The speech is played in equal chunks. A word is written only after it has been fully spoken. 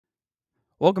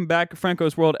Welcome back to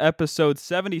Franco's World, episode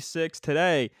 76.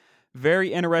 Today,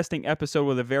 very interesting episode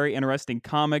with a very interesting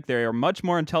comic. They are much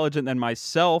more intelligent than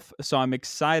myself, so I'm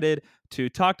excited to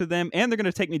talk to them, and they're going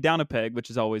to take me down a peg,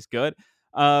 which is always good.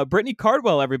 Brittany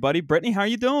Cardwell, everybody. Brittany, how are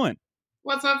you doing?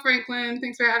 What's up, Franklin?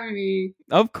 Thanks for having me.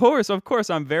 Of course.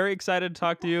 I'm very excited to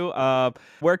talk to you.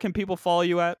 Where can people follow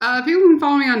you at? People can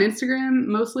follow me on Instagram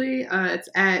mostly. It's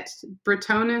at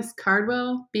Brittonus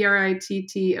Cardwell,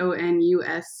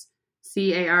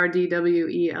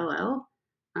 BrittonusCardwell.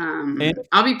 And,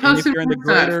 I'll be and if posting you're in the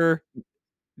stuff. greater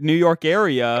New York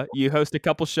area, you host a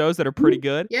couple shows that are pretty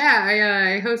good. Yeah,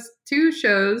 I host two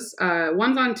shows.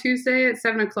 One's on Tuesday at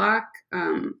 7 o'clock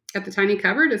at the Tiny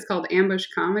Cupboard. It's called Ambush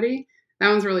Comedy. That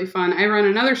one's really fun. I run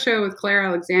another show with Claire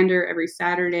Alexander every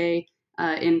Saturday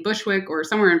in Bushwick or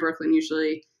somewhere in Brooklyn,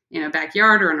 usually in a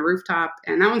backyard or on a rooftop.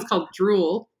 And that one's called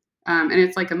Drool. And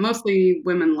it's like a mostly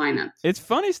women lineup. It's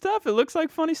funny stuff. It looks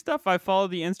like funny stuff. I follow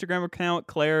the Instagram account.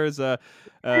 Claire is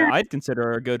I'd consider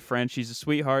her a good friend. She's a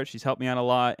sweetheart. She's helped me out a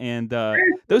lot. And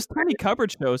those Tiny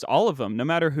Cupboard shows, all of them, no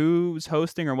matter who's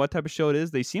hosting or what type of show it is,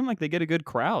 they seem like they get a good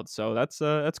crowd. So that's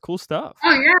cool stuff.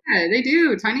 Oh yeah, they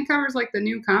do. Tiny Cupboard's like the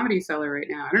new Comedy Cellar right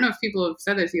now. I don't know if people have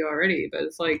said that to you already, but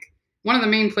it's like one of the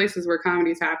main places where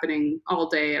comedy's happening all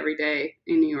day, every day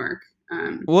in New York.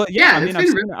 Well, yeah, I mean,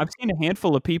 really I've seen a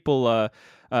handful of people,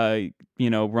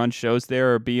 run shows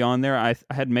there or be on there. I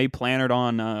had May Plannard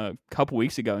on a couple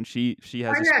weeks ago, and she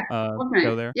has okay.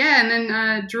 show there. Yeah, and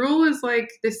then Drool is like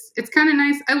this. It's kind of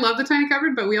nice. I love the Tiny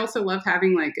Cupboard, but we also love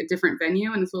having like a different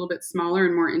venue, and it's a little bit smaller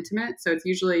and more intimate. So it's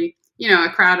usually a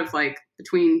crowd of like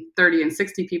between 30 and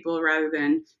 60 people, rather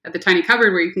than at the Tiny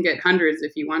Cupboard where you can get hundreds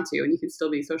if you want to, and you can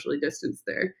still be socially distanced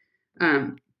there.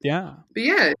 Yeah. But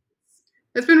yeah,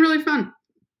 it's been really fun.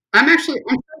 I'm so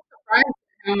surprised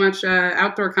how much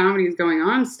outdoor comedy is going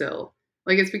on still.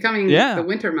 Like it's becoming the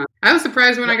winter month. I was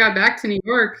surprised when I got back to New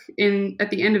York at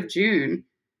the end of June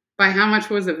by how much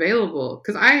was available.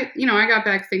 Because I got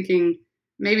back thinking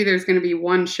maybe there's going to be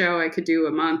one show I could do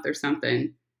a month or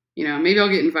something. Maybe I'll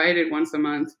get invited once a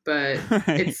month, but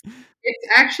Right. it's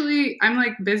actually, I'm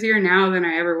like busier now than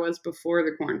I ever was before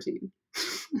the quarantine.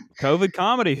 COVID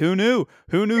comedy. Who knew?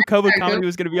 Who knew COVID comedy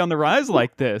was going to be on the rise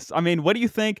like this? I mean, what do you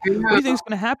think? What do you think is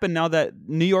going to happen now that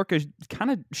New York is kind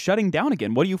of shutting down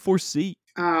again? What do you foresee?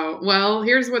 Well,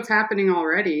 here's what's happening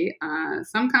already.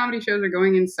 Some comedy shows are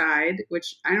going inside,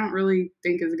 which I don't really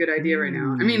think is a good idea right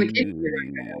now. I mean, the cases are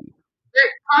going bad. The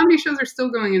comedy shows are still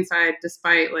going inside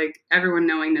despite like everyone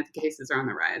knowing that the cases are on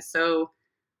the rise. So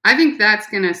I think that's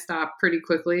going to stop pretty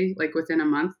quickly. Like within a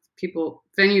month,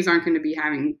 venues aren't going to be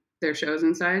having their shows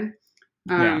inside.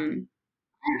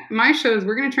 My shows,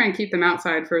 we're going to try and keep them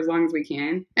outside for as long as we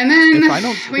can. And then if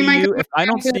I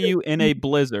don't see you in a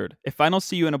blizzard,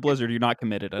 you're not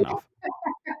committed enough.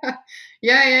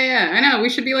 Yeah. I know. We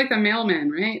should be like the mailman,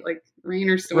 right? Like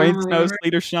rain or storm. Rain, snow,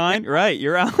 sleet, or shine. Right.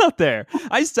 You're out there.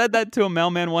 I said that to a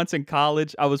mailman once in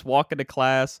college. I was walking to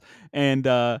class and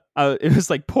it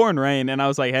was like pouring rain. And I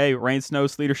was like, hey, rain, snow,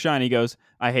 sleet, or shine. He goes,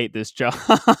 I hate this job.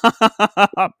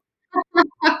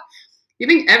 You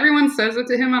think everyone says it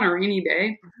to him on a rainy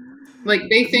day? Like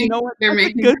they think they're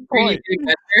making good the rainy day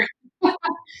better.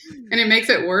 And it makes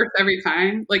it worse every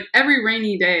time. Like every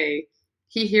rainy day,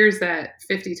 he hears that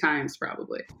 50 times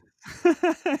probably.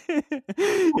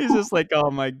 He's just like,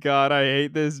 oh my God, I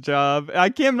hate this job.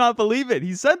 I cannot believe it.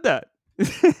 He said that.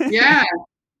 Yeah.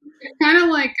 It's kind of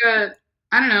like, I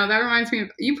don't know, that reminds me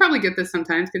of, you probably get this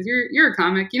sometimes because you're a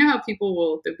comic. You know how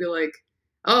they'll be like,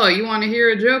 oh, you want to hear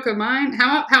a joke of mine?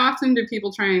 How often do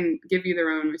people try and give you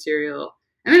their own material?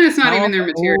 And then it's not even their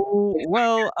material.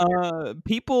 Well,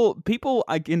 people,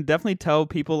 I can definitely tell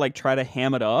people like try to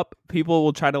ham it up. People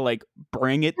will try to like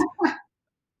bring it.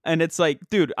 And it's like,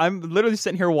 dude, I'm literally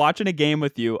sitting here watching a game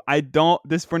with you.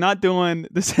 This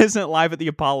isn't live at the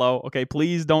Apollo. Okay,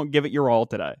 please don't give it your all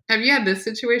today. Have you had this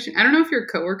situation? I don't know if your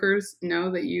coworkers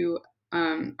know that you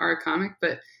are a comic,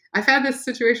 but I've had this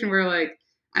situation where like,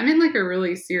 I'm in like a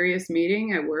really serious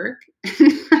meeting at work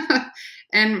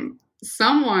and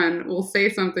someone will say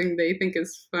something they think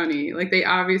is funny. Like they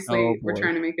obviously were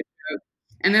trying to make a joke.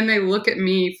 And then they look at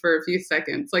me for a few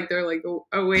seconds, like they're like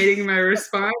awaiting my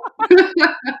response. And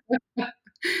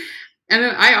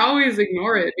then I always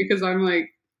ignore it because I'm like,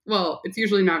 well, it's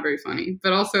usually not very funny.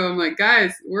 But also I'm like,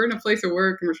 guys, we're in a place of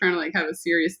work and we're trying to like have a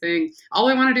serious thing. All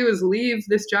I want to do is leave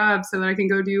this job so that I can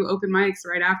go do open mics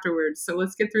right afterwards. So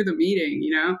let's get through the meeting,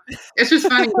 It's just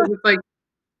funny because it's like,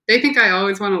 they think I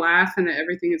always want to laugh and that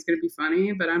everything is going to be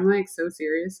funny, but I'm like so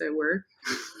serious at work.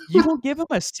 You don't give them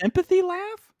a sympathy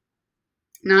laugh?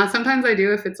 No, sometimes I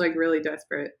do if it's like really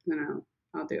desperate, then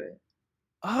I'll do it.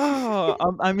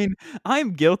 I mean,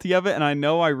 I'm guilty of it, and I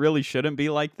know I really shouldn't be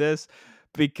like this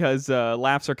because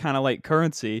laughs are kind of like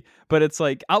currency. But it's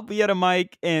like I'll be at a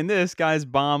mic and this guy's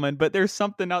bombing, but there's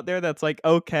something out there that's like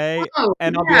okay, Oh,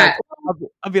 and I'll be yeah. like,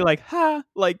 I'll be like, ha,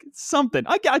 like something.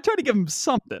 I try to give him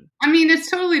something. I mean, it's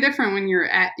totally different when you're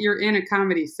in a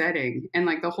comedy setting, and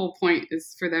like the whole point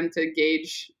is for them to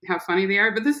gauge how funny they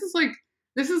are. But this is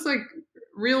like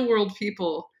real world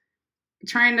people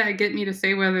trying to get me to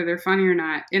say whether they're funny or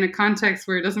not in a context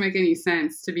where it doesn't make any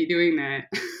sense to be doing that.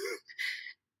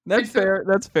 That's fair.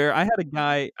 That's fair. I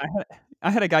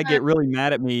had a guy get really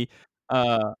mad at me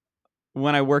uh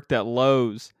when I worked at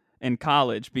Lowe's in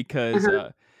college because Uh-huh.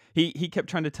 he kept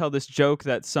trying to tell this joke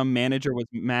that some manager was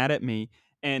mad at me,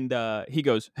 and he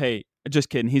goes, "Hey, just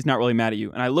kidding. He's not really mad at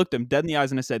you." And I looked him dead in the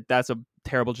eyes and I said, "That's a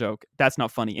terrible joke. That's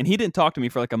not funny." And he didn't talk to me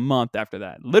for like a month after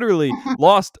that. Literally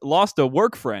lost a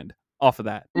work friend off of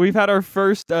that. We've had our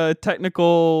first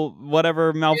technical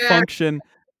whatever Yeah. malfunction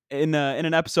in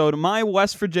an episode. My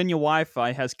West Virginia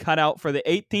Wi-Fi has cut out for the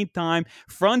 18th time.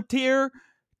 Frontier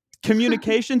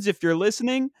Communications, if you're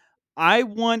listening, I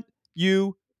want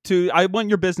I want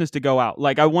your business to go out.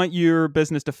 Like I want your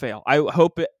business to fail. I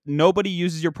hope nobody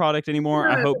uses your product anymore.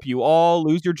 I hope you all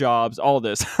lose your jobs. All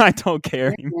this. I don't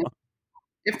care anymore.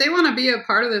 If they want to be a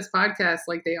part of this podcast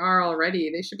like they are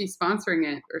already, they should be sponsoring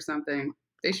it or something.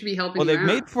 They should be helping Well, you they've out.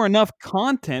 made for enough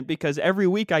content because every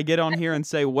week I get on here and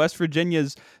say West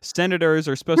Virginia's senators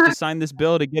are supposed to sign this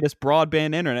bill to get us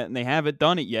broadband internet, and they haven't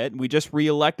done it yet. We just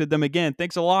reelected them again.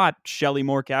 Thanks a lot, Shelley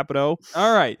Moore Capito.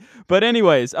 All right, but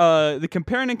anyways, the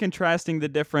comparing and contrasting the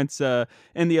difference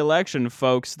in the election,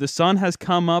 folks. The sun has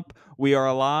come up. We are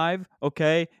alive.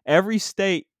 Okay, every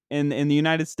state in the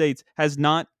United States has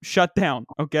not shut down.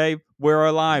 Okay, we're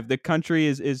alive. The country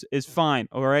is fine.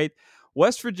 All right.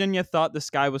 West Virginia thought the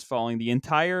sky was falling. The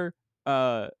entire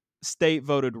state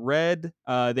voted red.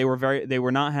 They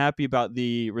were not happy about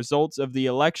the results of the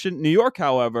election. New York,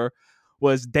 however,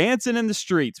 was dancing in the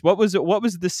streets. What was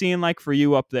the scene like for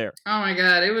you up there? Oh my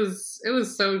god, it was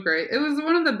so great. It was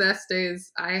one of the best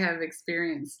days I have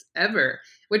experienced ever.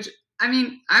 Which I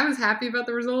mean, I was happy about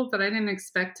the result, but I didn't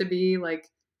expect to be like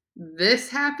this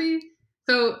happy.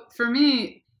 So for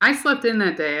me, I slept in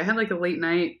that day. I had like a late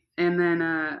night, and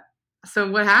then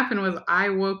so what happened was I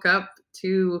woke up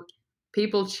to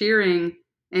people cheering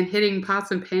and hitting pots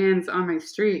and pans on my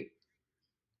street.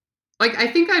 Like I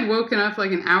think I'd woken up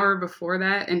like an hour before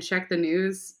that and checked the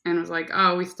news and was like,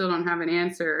 "Oh, we still don't have an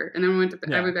answer." And then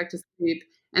I went back to sleep,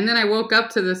 and then I woke up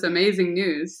to this amazing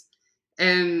news,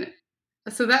 and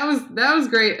so that was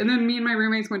great. And then me and my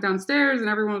roommates went downstairs, and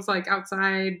everyone was like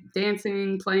outside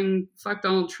dancing, playing "Fuck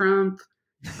Donald Trump."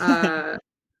 Uh,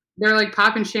 they're like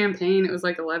popping champagne. It was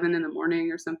like 11 in the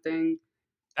morning or something.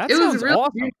 That It was sounds really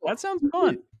awesome. beautiful. That sounds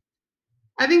fun.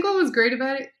 I think what was great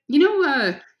about it, you know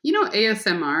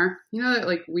ASMR, you know that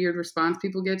like weird response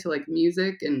people get to like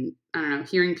music and I don't know,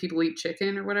 hearing people eat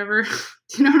chicken or whatever. Do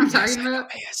you know what I'm talking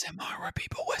about? ASMR where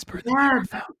people whisper in the Yeah,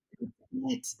 microphone.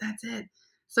 that's it.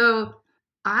 So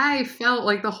I felt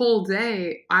like the whole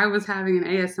day I was having an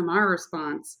ASMR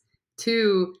response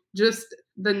to just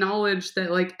the knowledge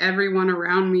that like everyone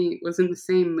around me was in the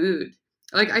same mood.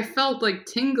 Like I felt like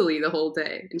tingly the whole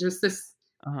day, and just this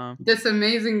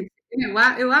amazing.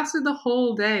 It lasted the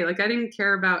whole day. Like I didn't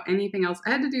care about anything else. I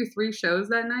had to do 3 shows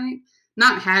that night.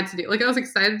 Not had to do. Like I was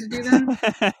excited to do them,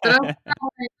 but I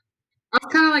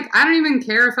was kind of like, I don't even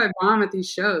care if I bomb at these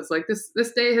shows. Like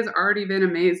this day has already been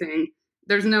amazing.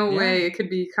 There's no way it could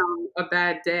become a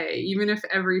bad day, even if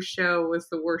every show was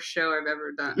the worst show I've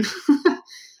ever done.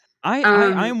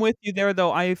 I am with you there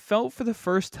though. I felt for the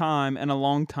first time in a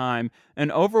long time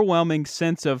an overwhelming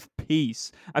sense of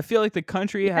peace. I feel like the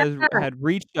country has Yeah, had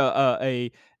reached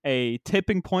a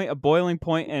tipping point, a boiling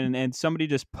point, and somebody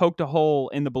just poked a hole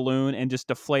in the balloon and just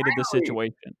deflated the finally.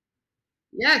 situation.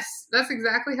 Yes, that's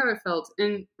exactly how I felt.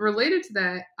 And related to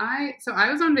that, I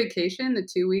was on vacation the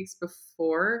 2 weeks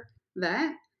before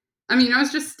that. I mean, it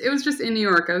was just in New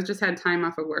York. I was just had time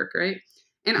off of work, right?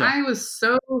 And Yeah. I was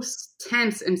so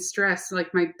tense and stressed.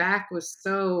 Like my back was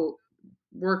so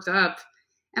worked up.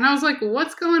 And I was like,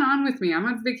 what's going on with me? I'm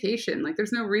on vacation. Like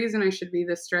there's no reason I should be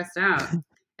this stressed out.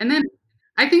 And then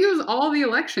I think it was all the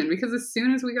election because as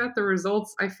soon as we got the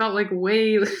results, I felt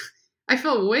way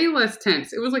less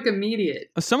tense. It was like immediate.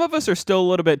 Some of us are still a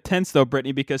little bit tense though,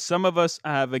 Brittany, because some of us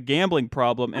have a gambling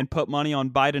problem and put money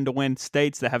on Biden to win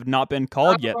states that have not been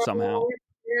called yet somehow. Oh,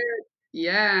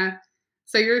 yeah.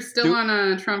 So you're still Do, on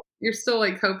a Trump. You're still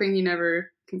like hoping he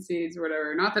never concedes or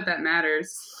whatever. Not that that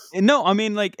matters. no, I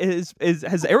mean like has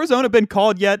Arizona been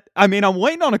called yet? I mean, I'm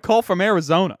waiting on a call from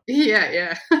Arizona. Yeah,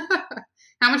 yeah.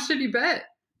 How much did you bet?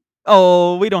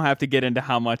 Oh, we don't have to get into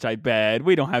how much I bet.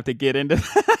 We don't have to get into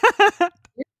that.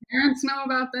 Your parents know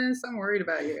about this? I'm worried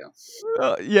about you.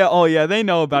 Yeah, oh yeah, they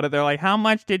know about it. They're like, "How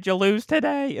much did you lose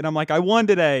today?" And I'm like, "I won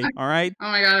today." All right. Oh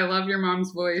my god, I love your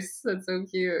mom's voice. That's so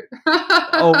cute.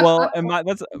 Oh well, and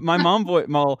that's my mom voice.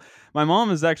 My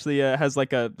mom is actually has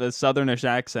like a southernish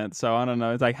accent, so I don't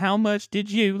know. It's like, "How much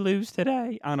did you lose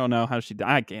today?" I don't know how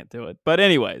I can't do it. But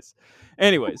anyways,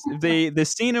 the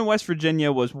scene in West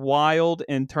Virginia was wild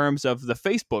in terms of the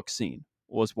Facebook scene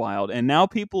was wild, and now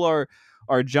people are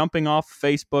jumping off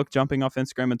Facebook, jumping off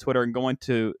Instagram and Twitter, and going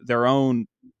to their own.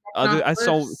 I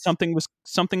saw something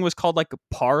was called like a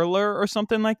Parler or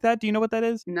something like that. Do you know what that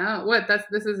is? No, what?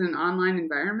 This is an online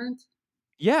environment.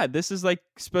 Yeah, this is like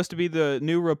supposed to be the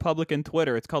new Republican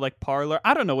Twitter. It's called like Parler.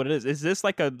 I don't know what it is. Is this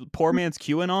like a poor man's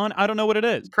QAnon? I don't know what it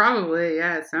is. Probably,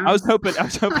 yeah. It sounds. I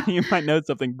was hoping you might know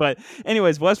something. But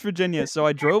anyways, West Virginia. So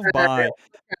I drove by.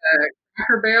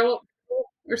 Cracker Barrel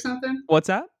or something. What's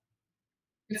that?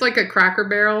 It's like a Cracker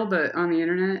Barrel, but on the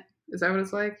internet. Is that what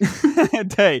it's like?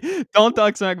 Hey, don't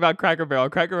talk smack about Cracker Barrel.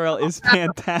 Cracker Barrel is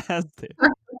fantastic.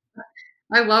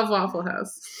 I love Waffle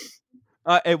House.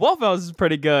 Waffle House is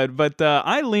pretty good, but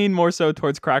I lean more so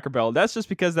towards Cracker Barrel. That's just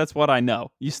because that's what I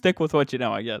know. You stick with what you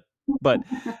know, I guess. But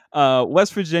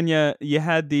West Virginia, you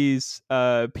had these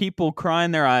people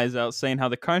crying their eyes out, saying how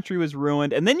the country was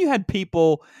ruined, and then you had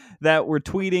people that were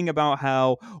tweeting about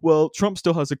how, well, Trump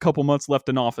still has a couple months left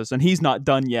in office, and he's not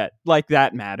done yet. Like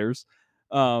that matters.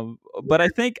 But I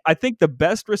think the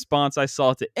best response I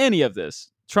saw to any of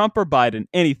this, Trump or Biden,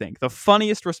 anything, the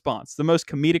funniest response, the most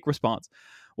comedic response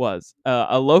was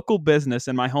a local business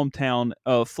in my hometown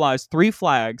flies 3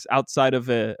 flags outside of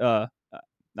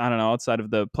outside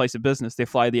of the place of business. They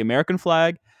fly the American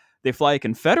flag, they fly a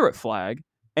Confederate flag,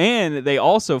 and they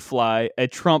also fly a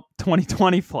Trump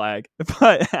 2020 flag.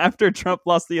 But after Trump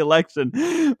lost the election,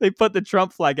 they put the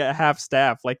Trump flag at half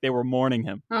staff like they were mourning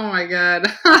him. Oh my god.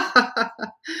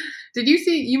 Did you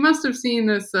see, you must have seen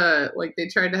this, like they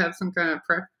tried to have some kind of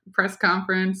press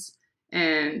conference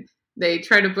and they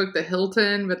tried to book the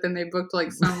Hilton, but then they booked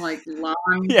like some like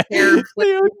lawn care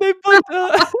place. They booked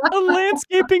a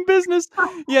landscaping business.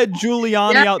 Yeah,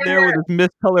 Giuliani out there with his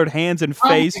miscolored hands and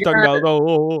face talking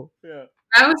about, yeah.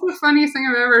 That was the funniest thing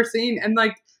I've ever seen. And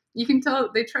like, you can tell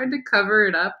they tried to cover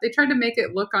it up. They tried to make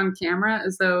it look on camera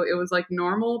as though it was like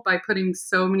normal by putting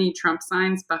so many Trump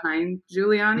signs behind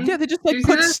Giuliani. Yeah, they just like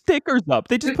put stickers up.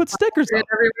 They just put stickers up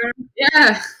everywhere.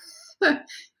 Yeah.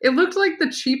 It looked like the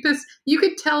cheapest. You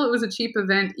could tell it was a cheap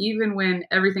event even when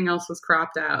everything else was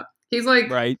cropped out. He's like,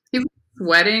 right. He's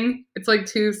sweating. It's like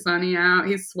too sunny out.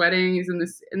 He's sweating. He's in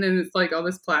this, and then it's like all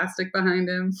this plastic behind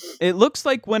him. It looks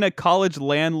like when a college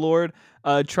landlord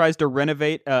tries to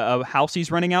renovate a house he's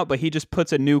renting out, but he just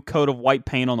puts a new coat of white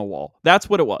paint on the wall. That's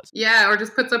what it was. Yeah, or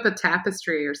just puts up a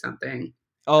tapestry or something.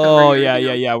 Oh,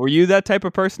 yeah. Were you that type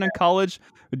of person in college?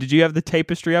 Did you have the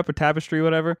tapestry up or tapestry,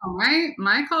 whatever? Oh,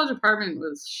 my college apartment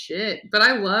was shit, but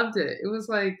I loved it. It was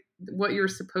like what you were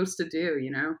supposed to do,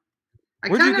 you know?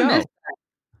 Where'd you go? Missed that.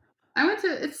 I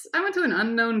went to an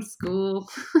unknown school,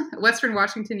 Western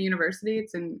Washington University.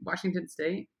 It's in Washington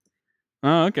State.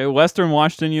 Oh, okay. Western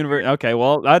Washington University. Okay,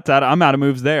 well, that's out. I'm out of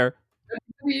moves there. Good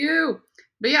for you.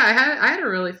 But yeah, I had a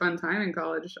really fun time in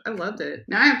college. I loved it.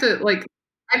 Now I have to like,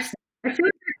 I feel like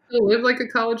I still live like a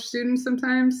college student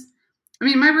sometimes. I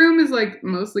mean, my room is like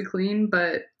mostly clean,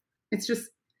 but it's just,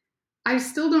 I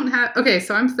still don't have, okay,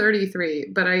 so I'm 33,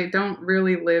 but I don't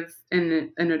really live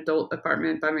in an adult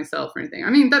apartment by myself or anything. I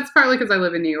mean, that's partly because I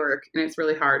live in New York and it's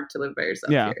really hard to live by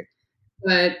yourself here.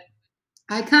 But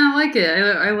I kind of like it.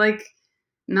 I like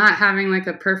not having like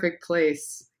a perfect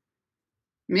place.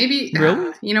 Maybe,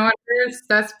 really? You know what it is?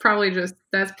 That's probably just,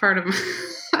 that's part of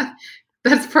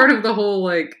that's part of the whole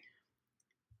like,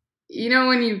 you know,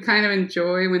 when you kind of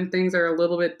enjoy when things are a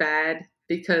little bit bad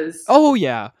because... Oh,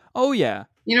 yeah.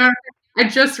 You know, I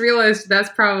just realized that's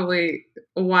probably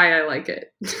why I like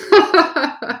it.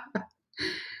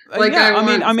 Like,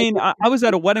 yeah, I was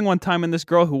at a wedding one time and this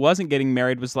girl who wasn't getting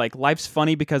married was like, life's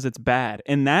funny because it's bad.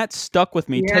 And that stuck with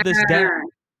me to this day.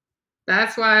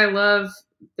 That's why I love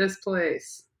this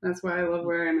place. That's why I love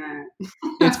where I'm at.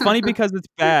 It's funny because it's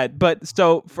bad. But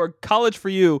so for college for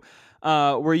you,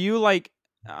 were you like,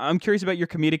 I'm curious about your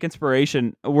comedic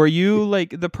inspiration. Were you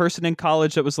like the person in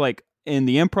college that was like in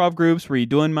the improv groups? Were you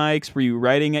doing mics? Were you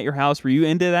writing at your house? Were you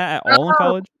into that at all in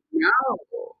college?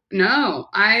 No.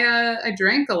 I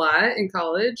drank a lot in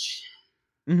college.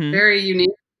 Mm-hmm. Very unique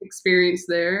experience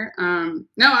there. I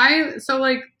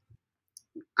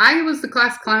was the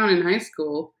class clown in high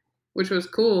school, which was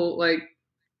cool. Like,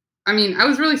 I mean, I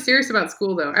was really serious about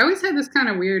school though. I always had this kind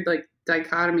of weird like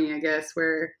dichotomy, I guess,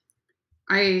 where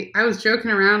I was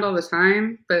joking around all the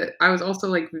time, but I was also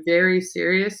like very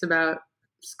serious about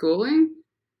schooling.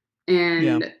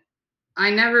 And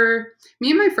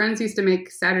me and my friends used to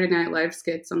make Saturday Night Live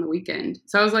skits on the weekend.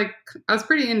 So I was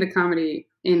pretty into comedy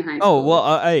in high Oh,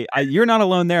 well, school. you're not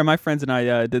alone there. My friends and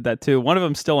I did that too. One of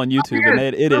them's still on YouTube, and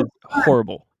it is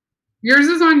horrible. Yours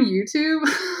is on YouTube?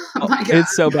 Oh my God.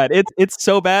 It's so bad. It's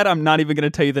so bad. I'm not even going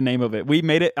to tell you the name of it. We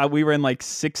made it. We were in like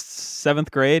 6th, 7th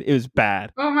grade. It was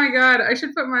bad. Oh my God. I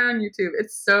should put mine on YouTube.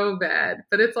 It's so bad,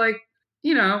 but it's like,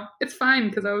 it's fine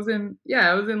because I was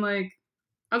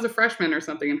a freshman or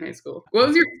something in high school. What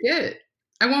was your skit?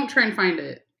 I won't try and find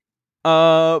it.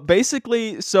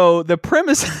 Basically, so the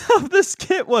premise of the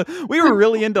skit was we were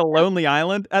really into Lonely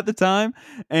Island at the time,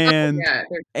 and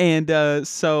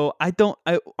so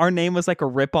our name was like a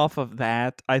ripoff of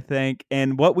that, I think.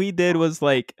 And what we did was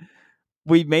like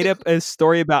we made up a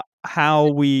story about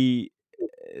how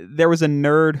there was a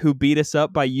nerd who beat us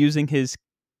up by using his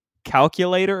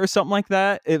calculator or something like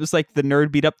that. It was like the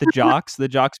nerd beat up the jocks. The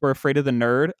jocks were afraid of the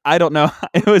nerd. I don't know.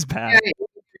 It was bad.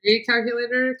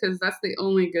 Calculator, because that's the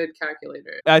only good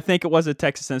calculator. I think it was a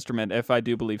Texas Instrument, if I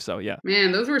do believe so. Yeah.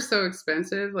 Man, those were so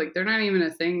expensive. Like they're not even a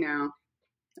thing now.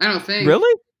 I don't think.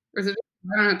 Really? Or is it?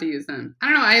 I don't have to use them. I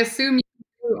don't know. I assume you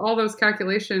do all those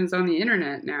calculations on the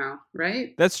internet now,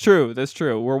 right? That's true. That's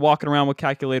true. We're walking around with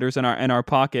calculators in our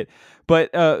pocket. But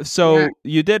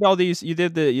you did all these. You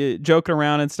did the joking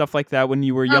around and stuff like that when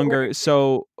you were younger. Right.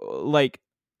 So like,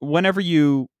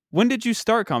 when did you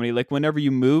start comedy? Like whenever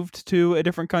you moved to a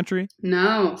different country?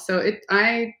 No. So it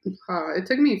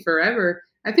took me forever.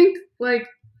 I think like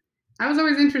I was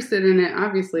always interested in it,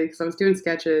 obviously, because I was doing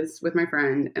sketches with my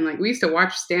friend, and like we used to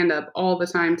watch stand up all the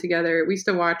time together. We used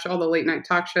to watch all the late night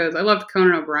talk shows. I loved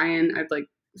Conan O'Brien. I'd like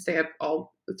stay up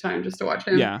all the time just to watch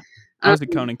him. Yeah, I was a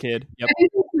Conan kid. Yep. I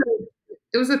think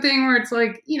it was a thing where it's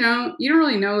like, you don't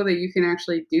really know that you can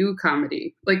actually do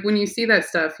comedy. Like when you see that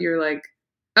stuff, you're like,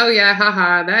 oh yeah,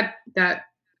 haha, that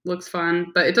looks fun,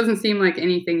 but it doesn't seem like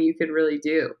anything you could really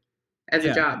do as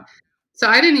a job. So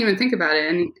I didn't even think about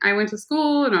it. And I went to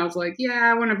school and I was like,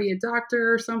 yeah, I want to be a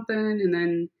doctor or something. And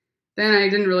then I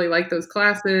didn't really like those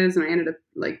classes, and I ended up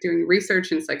like doing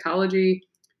research in psychology.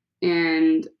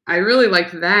 And I really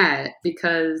liked that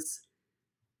because,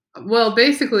 well,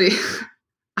 basically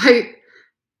I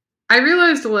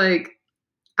realized like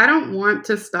I don't want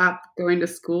to stop going to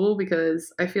school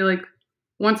because I feel like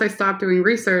once I stop doing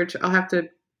research,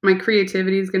 my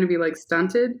creativity is going to be like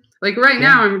stunted. Like right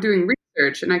now I'm doing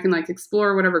research and I can like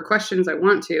explore whatever questions I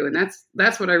want to. And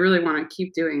that's what I really want to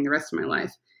keep doing the rest of my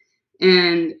life.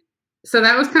 And so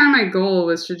that was kind of my goal,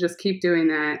 was to just keep doing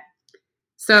that.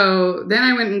 So then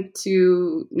I went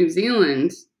into New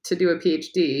Zealand to do a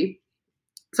PhD.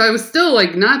 So I was still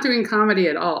like not doing comedy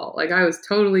at all. Like I was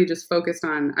totally just focused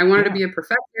on, I wanted to be a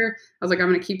professor. I was like, I'm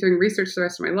going to keep doing research the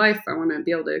rest of my life. I want to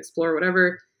be able to explore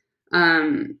whatever.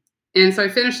 And so I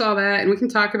finished all that, and we can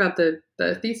talk about the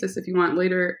thesis if you want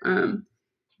later.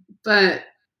 But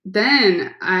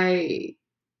then I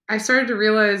started to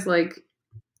realize like,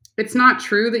 it's not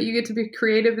true that you get to be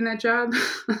creative in that job.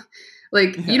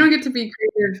 Like you don't get to be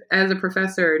creative as a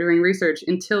professor doing research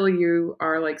until you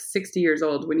are like 60 years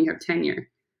old, when you have tenure,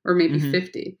 or maybe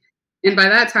 50. And by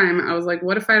that time I was like,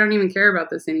 what if I don't even care about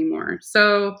this anymore?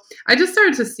 So I just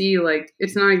started to see like,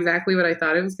 it's not exactly what I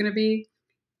thought it was going to be.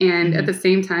 And at the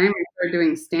same time, I started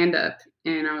doing stand-up,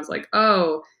 and I was like,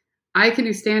 oh, I can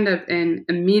do stand-up and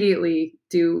immediately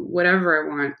do whatever I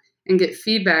want and get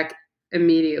feedback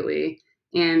immediately.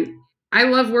 And I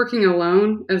love working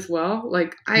alone as well.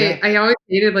 Like I always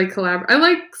hated like I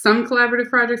like some collaborative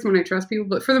projects when I trust people,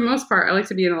 but for the most part, I like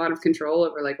to be in a lot of control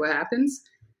over like what happens.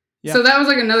 Yeah. So that was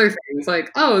like another thing. It's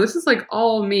like, oh, this is like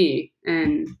all me.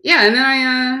 And yeah, and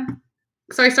then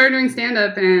so I started doing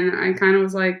stand-up, and I kind of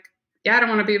was like, yeah, I don't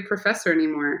want to be a professor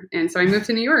anymore. And so I moved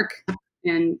to New York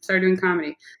and started doing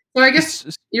comedy. So I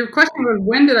guess your question was,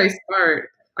 when did I start?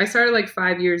 I started like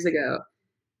 5 years ago,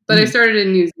 but I started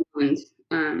in New Zealand.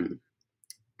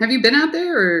 Have you been out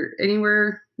there or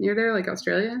anywhere near there, like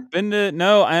Australia?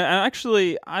 No,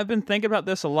 I've been thinking about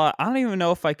this a lot. I don't even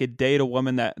know if I could date a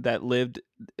woman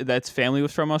that's family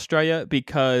was from Australia,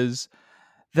 because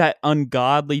that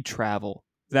ungodly travel,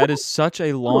 that is such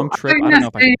a long trip. I don't know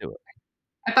if I could do it.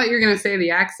 I thought you were going to say the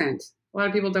accent. A lot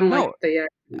of people don't like the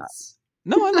accents.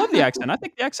 No, I love the accent. I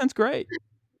think the accent's great.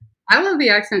 I love the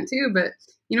accent too, but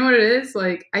you know what it is?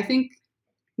 Like, I think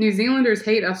New Zealanders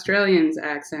hate Australians'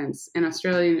 accents, and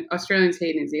Australians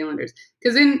hate New Zealanders.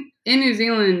 Because in New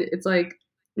Zealand, it's like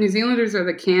New Zealanders are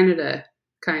the Canada,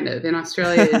 kind of, and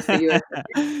Australia is the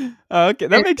USA. Okay,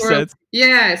 that makes sense.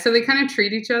 Yeah, so they kind of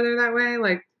treat each other that way.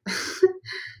 Like,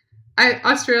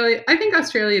 I think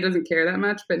Australia doesn't care that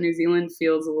much, but New Zealand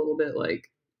feels a little bit like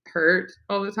hurt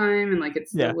all the time and like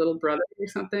it's the little brother or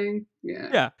something.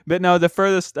 Yeah. But no, the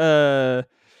furthest I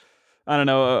don't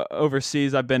know,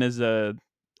 overseas I've been is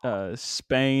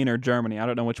Spain or Germany. I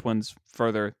don't know which one's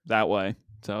further that way.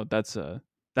 So that's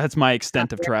my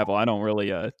extent of travel. I don't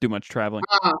really do much traveling.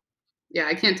 Yeah,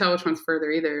 I can't tell which one's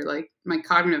further either. Like my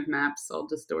cognitive map's all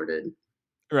distorted.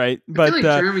 Right, but I feel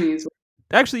like Germany's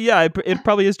actually, yeah, it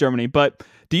probably is Germany. But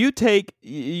do you take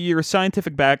your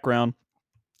scientific background?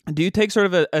 Do you take sort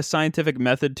of a scientific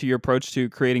method to your approach to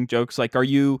creating jokes? Like, are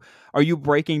you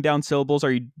breaking down syllables?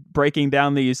 Are you breaking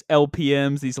down these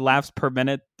LPMs, these laughs per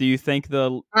minute? Do you think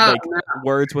the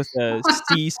words with the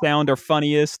C sound are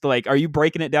funniest? Like, are you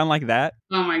breaking it down like that?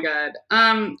 Oh my god.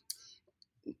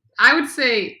 I would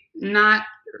say not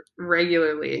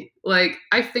regularly. Like,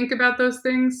 I think about those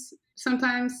things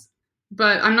sometimes,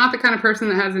 but I'm not the kind of person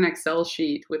that has an Excel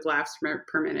sheet with laughs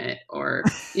per minute or,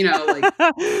 like.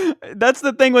 That's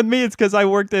the thing with me. It's because I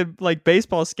worked at like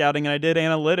baseball scouting and I did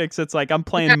analytics. It's like I'm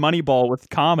playing Moneyball with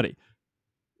comedy.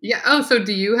 Yeah. Oh, so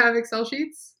do you have Excel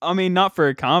sheets? I mean, not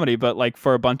for comedy, but like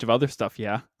for a bunch of other stuff.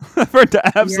 Yeah, for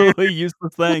absolutely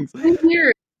useless things.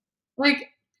 Like,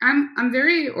 I'm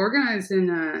very organized in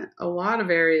a lot of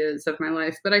areas of my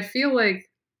life, but I feel like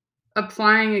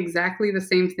applying exactly the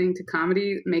same thing to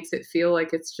comedy makes it feel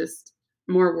like it's just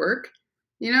more work.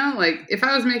 Like if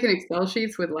I was making Excel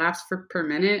sheets with laughs per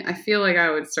minute, I feel like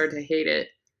I would start to hate it.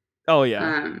 Oh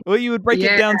yeah. Well, you would break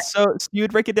it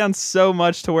down so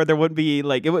much to where there wouldn't be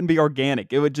like, it wouldn't be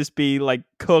organic. It would just be like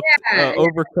cooked,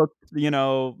 overcooked.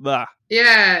 Blah.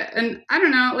 Yeah, and I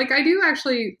don't know. Like I do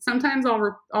actually. Sometimes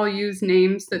I'll use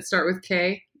names that start with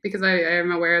K because I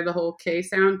am aware of the whole K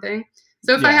sound thing.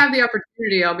 So if I have the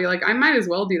opportunity, I'll be like, I might as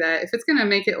well do that. If it's gonna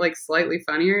make it like slightly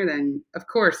funnier, then of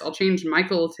course I'll change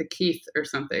Michael to Keith or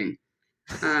something.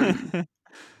 But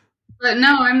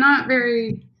no, I'm not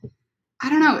very. I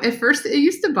don't know. At first, it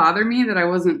used to bother me that I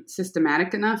wasn't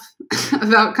systematic enough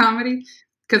about comedy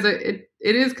because it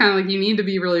is kind of like you need to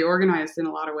be really organized in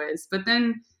a lot of ways. But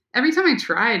then every time I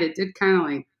tried, it did kind of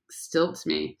like stilt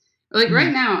me. Like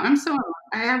right now,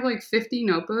 I have like 50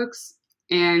 notebooks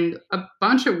and a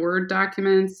bunch of Word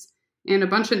documents and a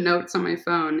bunch of notes on my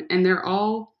phone, and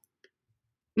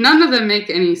none of them make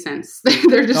any sense.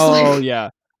 They're just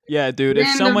Yeah, dude.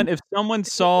 Random. If someone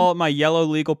saw my yellow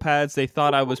legal pads, they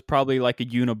thought I was probably like a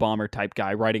Unabomber type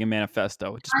guy writing a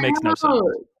manifesto. It just makes no sense.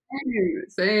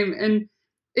 Same. And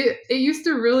it used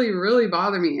to really, really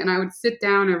bother me. And I would sit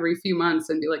down every few months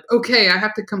and be like, okay, I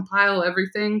have to compile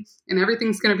everything and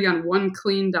everything's going to be on one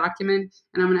clean document.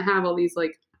 And I'm going to have all these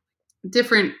like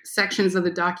different sections of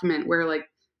the document where like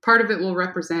part of it will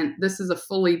represent this is a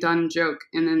fully done joke.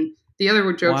 And then the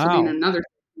other jokes will be in another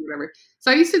whatever.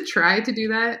 So I used to try to do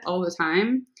that all the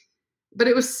time, but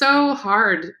it was so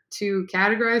hard to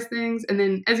categorize things. And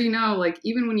then, as you know, like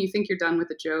even when you think you're done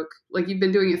with a joke, like you've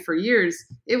been doing it for years,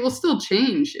 it will still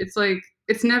change. It's like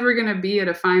it's never going to be at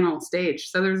a final stage.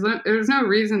 So there's no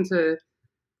reason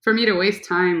for me to waste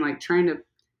time like trying to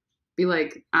be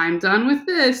like, I'm done with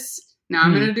this. Now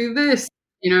I'm going to do this,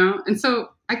 And so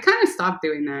I kind of stopped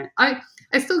doing that. I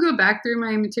still go back through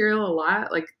my material a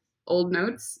lot, like old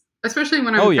notes, especially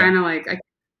when I'm kind of like,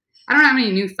 I don't have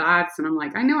any new thoughts. And I'm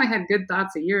like, I know I had good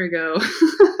thoughts a year ago.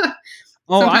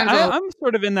 I'm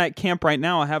sort of in that camp right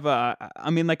now.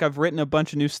 I've written a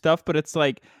bunch of new stuff, but it's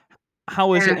like,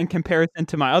 how is it in comparison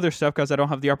to my other stuff? Because I don't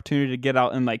have the opportunity to get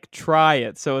out and like try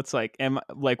it. So it's like,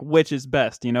 which is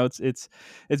best? It's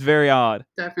very odd.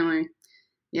 Definitely.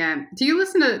 Yeah. Do you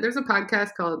listen to? There's a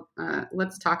podcast called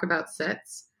 "Let's Talk About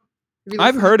Sets."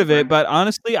 I've heard of it, but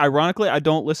honestly, ironically, I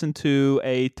don't listen to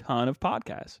a ton of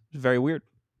podcasts. It's very weird.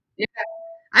 Yeah,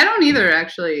 I don't either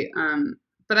actually.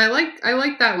 But I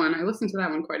like that one. I listen to that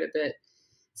one quite a bit.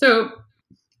 So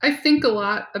I think a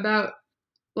lot about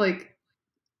like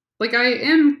I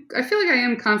feel like I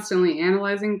am constantly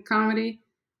analyzing comedy,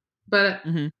 but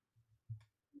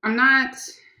I'm not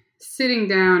sitting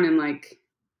down and like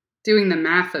doing the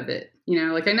math of it.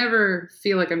 Like I never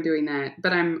feel like I'm doing that,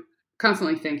 but I'm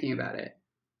constantly thinking about it.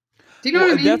 Do you know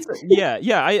what I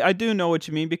mean? I do know what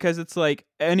you mean, because it's like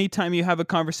anytime you have a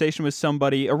conversation with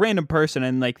somebody, a random person,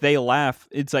 and like they laugh,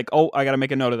 it's like, oh, I got to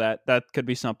make a note of that. That could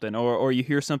be something. Or you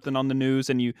hear something on the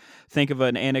news and you think of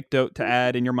an anecdote to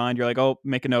add in your mind. You're like, oh,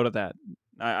 make a note of that.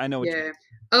 I know what you mean.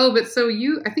 Oh, but so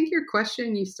I think your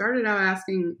question, you started out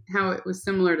asking how it was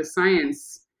similar to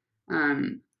science.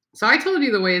 So I told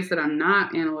you the ways that I'm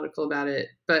not analytical about it,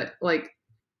 but like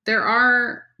there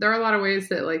are a lot of ways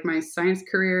that like my science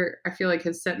career, I feel like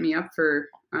has set me up for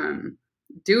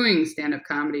doing stand-up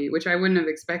comedy, which I wouldn't have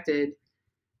expected.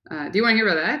 Do you want to hear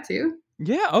about that too?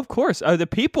 Yeah, of course. The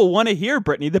people want to hear,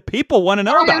 Brittany. The people want to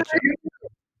know about you.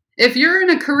 If you're in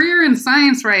a career in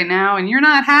science right now and you're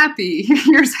not happy,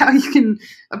 here's how you can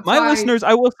apply. My listeners,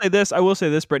 I will say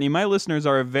this, Brittany. My listeners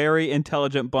are a very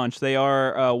intelligent bunch. They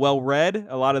are well-read.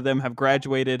 A lot of them have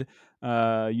graduated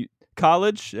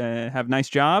college, have nice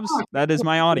jobs. That is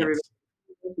my audience.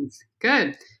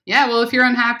 Good. Yeah, well, if you're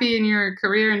unhappy in your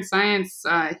career in science,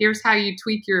 here's how you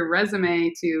tweak your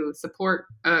resume to support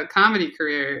a comedy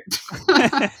career. I'm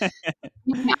kind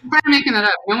of making that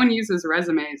up. No one uses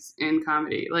resumes in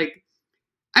comedy. Like,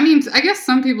 I mean, I guess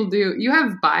some people do. You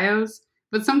have bios,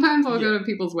 but sometimes I'll go to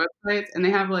people's websites and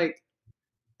they have like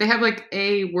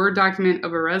a Word document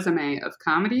of a resume of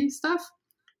comedy stuff.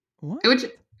 What? Which,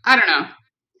 I don't know.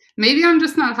 Maybe I'm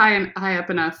just not high up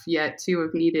enough yet to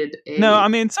have needed a. No, I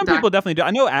mean, some people definitely do.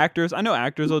 I know actors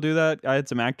will do that. I had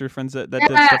some actor friends that did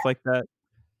stuff like that.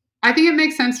 I think it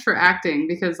makes sense for acting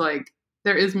because like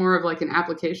there is more of like an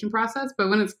application process. But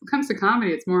when it comes to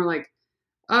comedy, it's more like,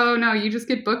 oh no, you just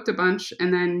get booked a bunch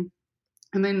and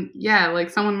then yeah, like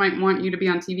someone might want you to be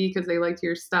on TV because they liked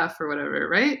your stuff or whatever,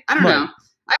 right? I don't know.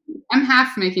 I'm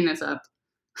half making this up.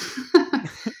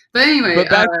 But anyway, but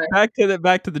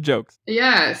back to the jokes.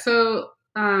 Yeah, so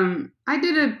I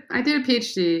did a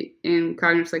PhD in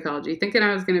cognitive psychology, thinking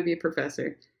I was going to be a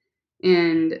professor,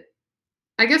 and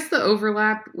I guess the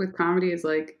overlap with comedy is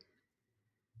like,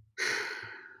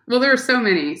 well, there are so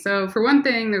many. So for one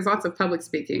thing, there's lots of public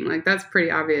speaking. Like that's pretty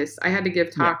obvious. I had to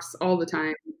give talks all the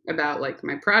time about like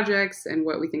my projects and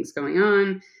what we think's going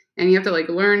on, and you have to like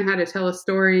learn how to tell a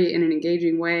story in an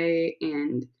engaging way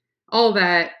and all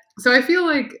that. So I feel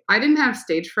like I didn't have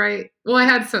stage fright. Well, I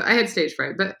had stage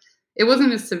fright, but it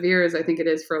wasn't as severe as I think it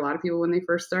is for a lot of people when they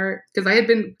first start. Because I had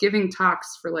been giving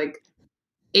talks for like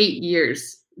 8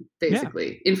 years,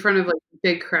 basically, in front of like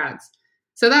big crowds.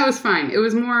 So that was fine. It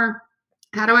was more,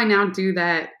 how do I now do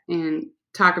that and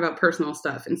talk about personal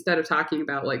stuff instead of talking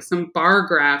about like some bar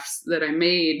graphs that I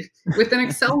made with an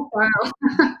Excel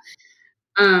file.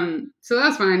 So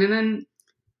that's fine. And then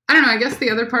I don't know, I guess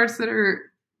the other parts that are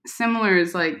similar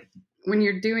is like when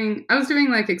I was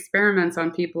doing like experiments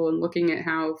on people and looking at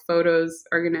how photos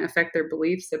are going to affect their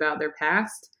beliefs about their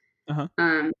past. Uh-huh.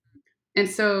 And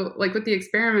so like with the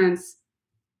experiments,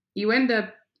 you end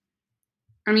up,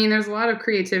 I mean, there's a lot of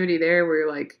creativity there where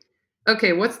you're like,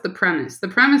 okay, what's the premise? The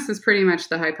premise is pretty much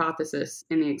the hypothesis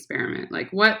in the experiment.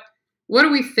 Like what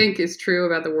do we think is true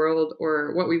about the world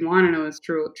or what we want to know is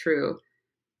true?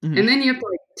 Mm-hmm. And then you have to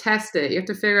like test it. You have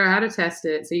to figure out how to test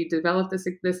it. So you develop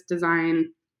this design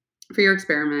for your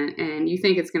experiment and you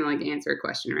think it's going to like answer a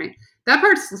question, right? That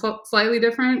part's slightly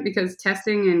different because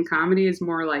testing in comedy is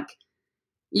more like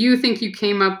you think you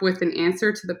came up with an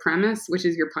answer to the premise, which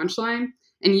is your punchline,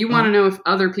 and you want to know if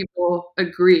other people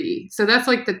agree. So that's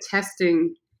like the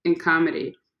testing in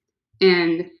comedy.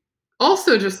 And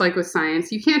also, just like with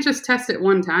science, you can't just test it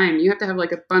one time. You have to have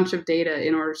like a bunch of data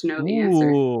in order to know the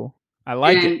answer. I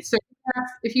like it. So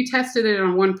if you tested it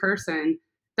on one person,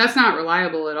 that's not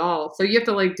reliable at all. So you have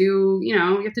to like do, you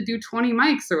have to do 20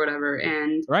 mics or whatever.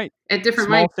 And at different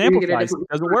small mics, sample size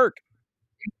doesn't work.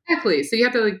 Exactly. So you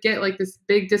have to like get like this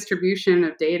big distribution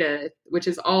of data, which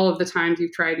is all of the times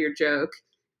you've tried your joke,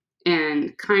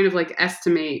 and kind of like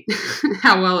estimate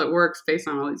how well it works based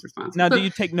on all these responses. Now, do you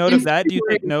take note of that? Do you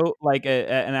take note like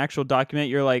an actual document?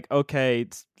 You're like, okay,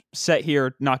 set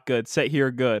here, not good. Set here,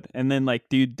 good. And then like,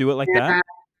 do you do it like that?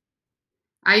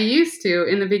 I used to.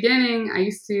 In the beginning, I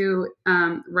used to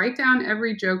write down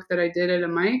every joke that I did at a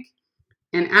mic.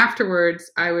 And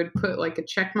afterwards, I would put like a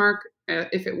check mark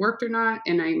if it worked or not.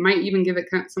 And I might even give it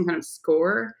some kind of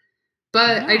score.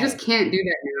 But I just can't do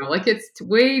that now. Like it's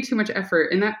way too much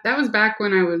effort. And that was back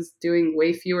when I was doing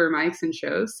way fewer mics and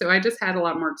shows. So I just had a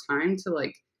lot more time to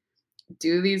like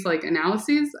do these like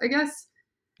analyses, I guess.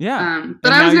 Yeah.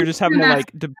 But now you're just having to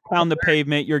like to pound the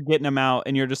pavement. You're getting them out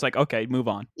and you're just like, okay, move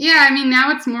on. Yeah. I mean,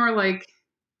 now it's more like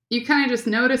you kind of just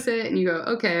notice it and you go,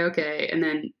 okay. And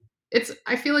then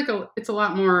I feel like it's a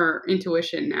lot more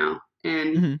intuition now.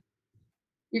 And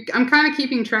I'm kind of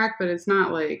keeping track, but it's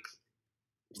not like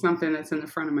something that's in the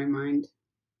front of my mind,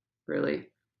 really.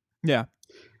 Yeah.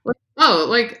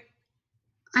 I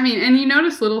mean, and you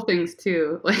notice little things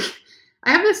too. Like,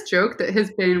 I have this joke that has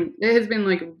been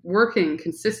like working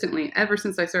consistently ever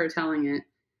since I started telling it.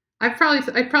 I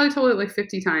probably told it like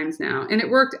 50 times now, and it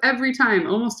worked every time,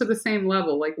 almost to the same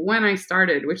level, like when I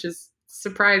started, which is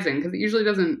surprising because it usually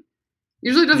doesn't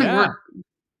work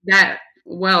that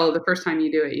well the first time you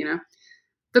do it,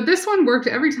 But this one worked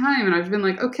every time, and I've been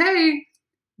like, okay,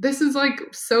 this is like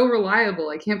so reliable.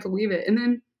 I can't believe it. And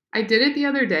then I did it the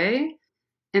other day,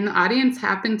 and the audience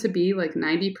happened to be like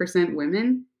 90%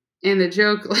 women, and the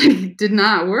joke like did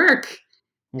not work.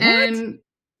 What? And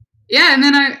yeah, and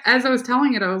then as I was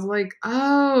telling it, I was like,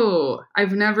 oh,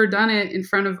 I've never done it in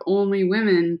front of only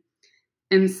women.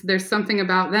 And there's something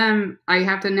about them. I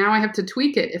have to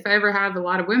tweak it. If I ever have a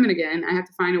lot of women again, I have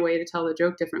to find a way to tell the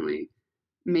joke differently.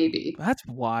 Maybe. That's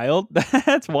wild.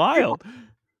 That's wild.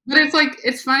 But it's like,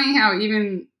 it's funny how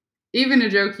even a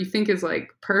joke you think is like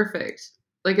perfect,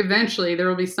 like eventually there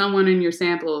will be someone in your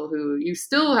sample who you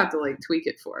still have to like tweak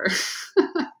it for.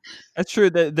 That's true.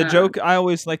 The joke, I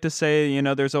always like to say,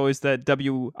 there's always that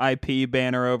WIP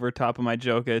banner over top of my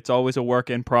joke. It's always a work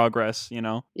in progress,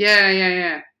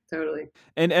 Yeah. Totally.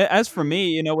 And as for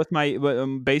me, with my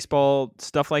baseball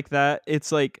stuff like that, it's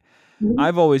like, Mm-hmm.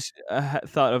 I've always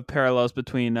thought of parallels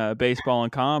between baseball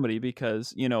and comedy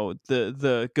because,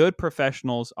 the good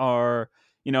professionals are,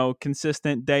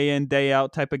 consistent day in, day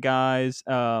out type of guys.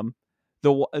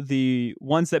 The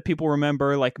ones that people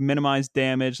remember, like, minimize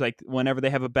damage, like whenever they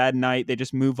have a bad night, they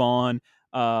just move on.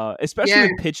 Especially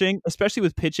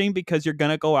with pitching, because you're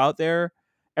gonna go out there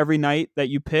every night that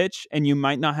you pitch and you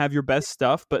might not have your best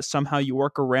stuff, but somehow you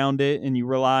work around it and you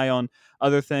rely on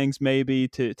other things maybe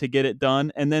to get it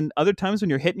done. And then other times when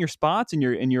you're hitting your spots and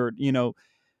you're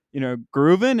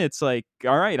grooving, it's like,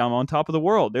 all right, I'm on top of the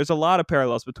world. There's a lot of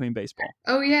parallels between baseball.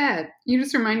 Oh yeah, you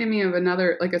just reminded me of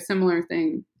another, like a similar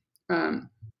thing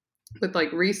with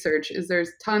like research. Is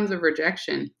there's tons of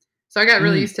rejection, so I got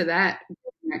really used to that in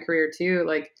my career too.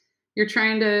 Like, you're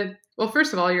trying to, well,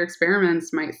 first of all, your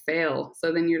experiments might fail,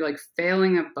 so then you're like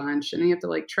failing a bunch, and then you have to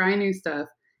like try new stuff,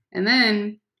 and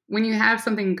then when you have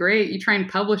something great, you try and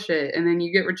publish it, and then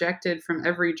you get rejected from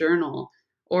every journal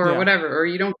or whatever, or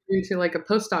you don't get into like a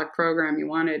postdoc program you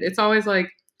wanted. It's always like,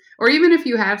 or even if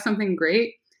you have something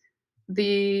great,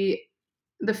 the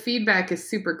feedback is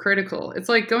super critical. It's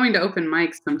like going to open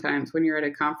mics sometimes when you're at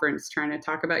a conference trying to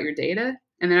talk about your data,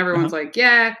 and then everyone's like,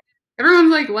 yeah, everyone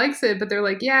like likes it, but they're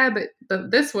like, yeah, but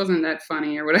this wasn't that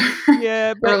funny or whatever.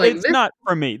 Yeah, but like, it's not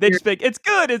for me. They just think it's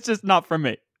good, it's just not for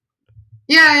me.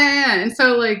 Yeah. And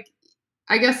so like,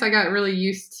 I guess I got really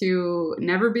used to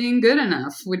never being good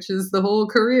enough, which is the whole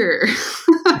career.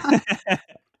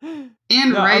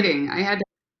 And writing.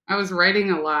 I was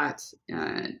writing a lot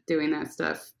doing that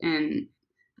stuff. And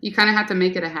you kind of have to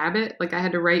make it a habit. Like, I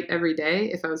had to write every day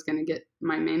if I was going to get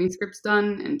my manuscripts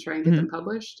done and try and get them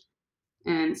published.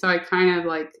 And so I kind of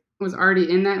like was already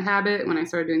in that habit when I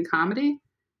started doing comedy.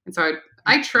 And so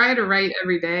I try to write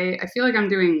every day. I feel like I'm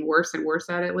doing worse and worse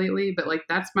at it lately, but like,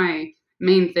 that's my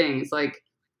main thing. Is like,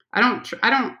 I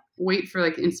don't wait for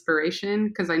like inspiration,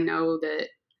 because I know that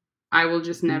I will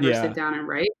just never sit down and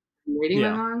write. I'm waiting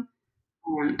that long.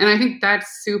 And I think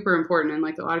that's super important. And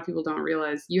like, a lot of people don't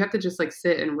realize you have to just like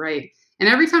sit and write. And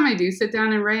every time I do sit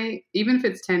down and write, even if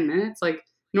it's 10 minutes, like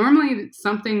normally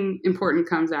something important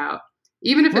comes out,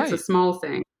 even if it's a small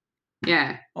thing.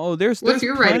 Yeah. Oh, there's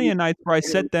plenty of nights where I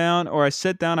sit down,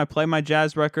 I play my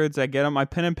jazz records, I get on my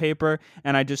pen and paper,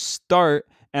 and I just start,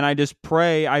 and I just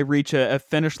pray I reach a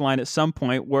finish line at some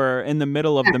point where in the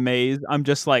middle of the maze, I'm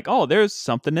just like, oh, there's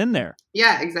something in there.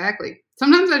 Yeah, exactly.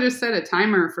 Sometimes I just set a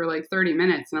timer for like 30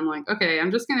 minutes, and I'm like, okay,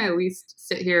 I'm just going to at least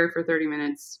sit here for 30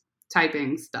 minutes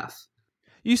typing stuff.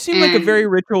 You seem like a very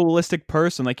ritualistic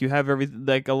person. Like, you have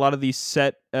like a lot of these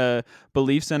set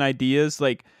beliefs and ideas.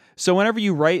 Like, so whenever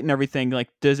you write and everything, like,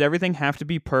 does everything have to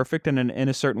be perfect and in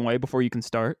a certain way before you can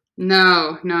start?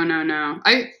 No.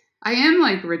 I am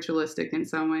like ritualistic in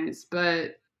some ways,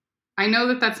 but I know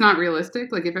that that's not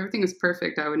realistic. Like, if everything was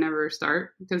perfect, I would never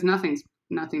start, because nothing's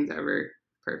ever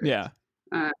perfect. Yeah.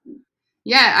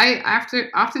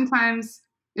 Oftentimes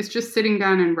it's just sitting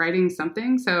down and writing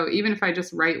something. So even if I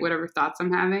just write whatever thoughts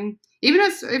I'm having, even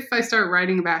if I start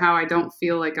writing about how I don't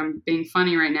feel like I'm being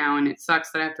funny right now and it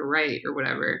sucks that I have to write or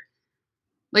whatever,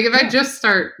 like, if I just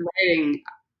start writing,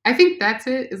 I think that's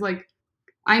it. Is like,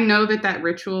 I know that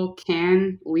ritual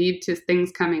can lead to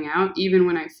things coming out even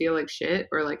when I feel like shit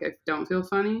or like I don't feel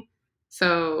funny.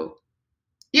 So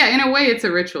yeah, in a way it's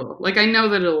a ritual. Like, I know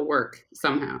that it'll work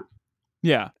somehow.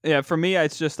 Yeah. For me,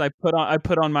 it's just I put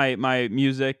on my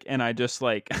music, and I just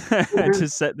like I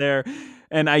just sit there.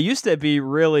 And I used to be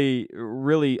really,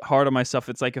 really hard on myself.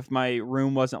 It's like, if my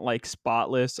room wasn't like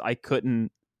spotless, I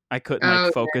couldn't like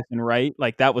focus and write.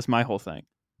 Like, that was my whole thing.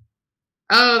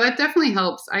 Oh, that definitely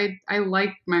helps. I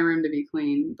like my room to be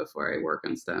clean before I work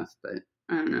on stuff, but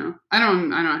I don't know. I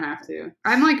don't have to.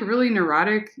 I'm like really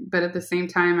neurotic, but at the same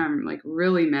time I'm like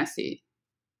really messy.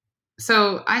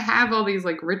 So I have all these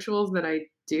like rituals that I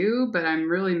do, but I'm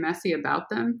really messy about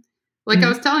them. Like, I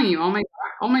was telling you, all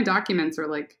my documents are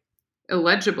like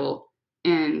illegible,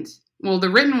 and well, the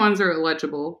written ones are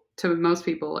illegible to most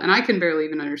people, and I can barely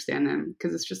even understand them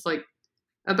because it's just like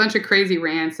a bunch of crazy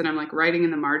rants, and I'm like writing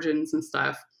in the margins and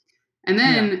stuff. And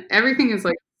then everything is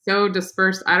like so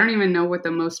dispersed. I don't even know what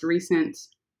the most recent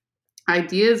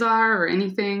ideas are or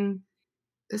anything.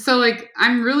 So like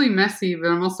I'm really messy, but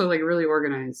I'm also like really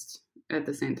organized at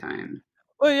the same time.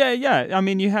 Well, yeah. I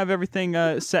mean, you have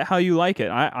everything set how you like it.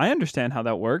 I understand how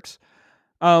that works.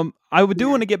 I do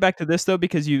want to get back to this though,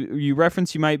 because you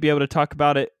referenced you might be able to talk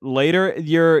about it later.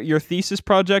 Your thesis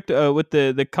project with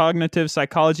the cognitive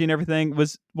psychology and everything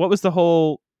what was the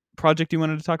whole project you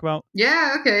wanted to talk about?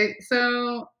 Yeah. Okay.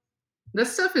 So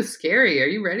this stuff is scary. Are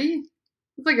you ready?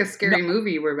 It's like a scary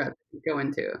movie we're about to go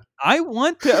into. I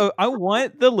want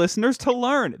the listeners to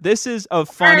learn. This is a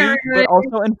funny but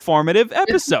also informative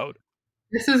episode.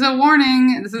 This is a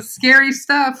warning. This is scary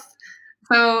stuff.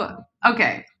 So,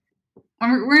 okay.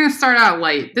 We're going to start out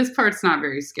light. This part's not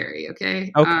very scary,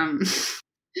 okay?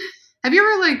 Have you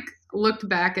ever like looked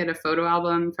back at a photo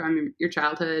album from your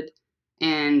childhood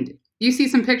and you see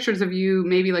some pictures of you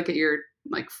maybe like at your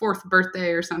like 4th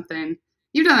birthday or something?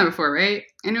 You've done that before, right?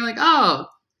 And you're like, "Oh,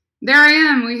 there I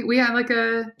am. We had like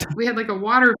a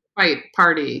water fight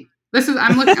party."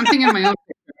 I'm thinking of my own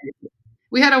picture.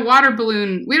 We had a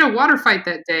water fight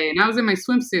that day, and I was in my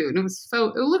swimsuit, and it was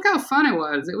look how fun it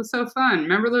was. It was so fun.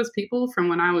 Remember those people from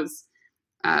when I was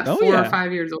 4 or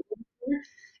 5 years old?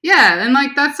 Yeah, and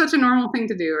like that's such a normal thing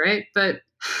to do, right?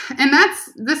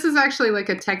 This is actually like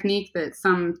a technique that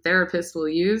some therapists will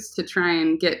use to try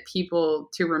and get people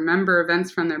to remember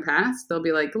events from their past. They'll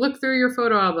be like, look through your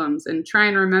photo albums and try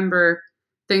and remember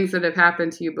things that have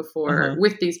happened to you before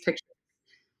with these pictures.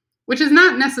 Which is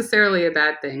not necessarily a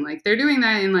bad thing. Like they're doing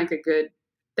that in like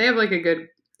they have like a good,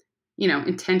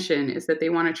 intention is that they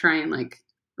want to try and like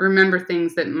remember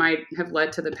things that might have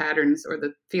led to the patterns or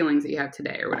the feelings that you have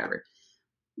today or whatever.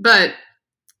 But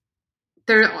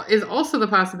there is also the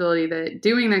possibility that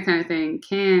doing that kind of thing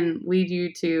can lead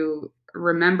you to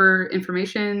remember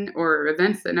information or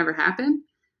events that never happened.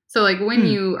 So like when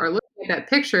you are looking at that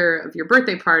picture of your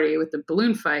birthday party with the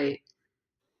balloon fight,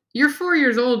 you're 4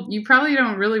 years old. You probably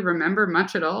don't really remember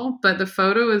much at all, but the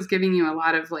photo is giving you a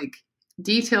lot of like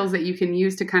details that you can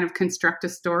use to kind of construct a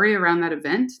story around that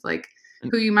event, like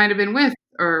who you might have been with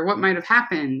or what might have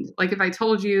happened. Like if I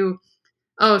told you,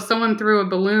 oh, someone threw a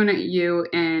balloon at you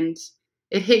and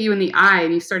it hit you in the eye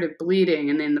and you started bleeding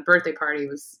and then the birthday party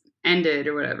was ended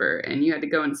or whatever and you had to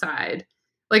go inside.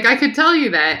 Like I could tell you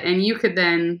that and you could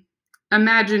then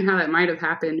imagine how that might have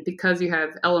happened because you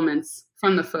have elements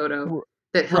from the photo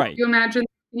that help you imagine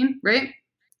the scene, right?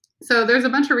 So there's a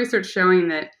bunch of research showing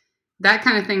that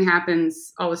kind of thing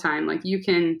happens all the time. Like you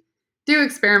can do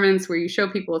experiments where you show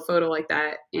people a photo like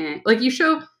that and like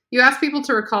you ask people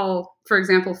to recall, for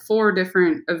example, 4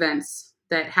 different events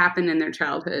that happened in their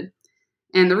childhood.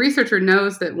 And the researcher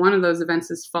knows that one of those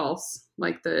events is false,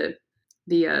 like the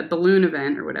balloon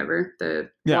event or whatever, the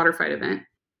water fight event.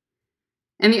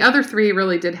 And the other 3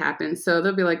 really did happen. So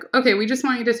they'll be like, okay, we just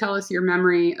want you to tell us your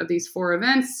memory of these 4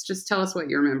 events. Just tell us what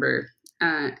you remember.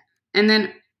 And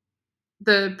then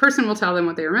the person will tell them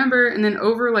what they remember. And then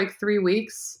over like 3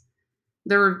 weeks,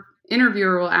 the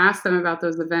interviewer will ask them about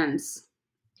those events.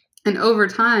 And over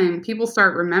time, people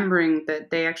start remembering that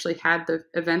they actually had the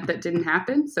event that didn't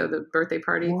happen. So the birthday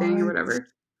party thing or whatever.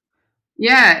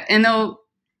 Yeah. And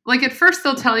at first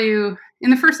they'll tell you, in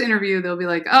the first interview, they'll be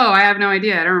like, oh, I have no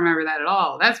idea. I don't remember that at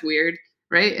all. That's weird.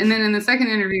 Right. And then in the second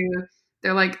interview,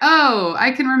 they're like, oh,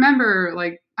 I can remember.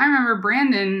 Like, I remember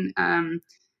Brandon.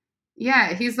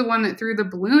 Yeah, he's the one that threw the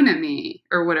balloon at me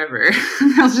or whatever.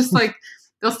 They'll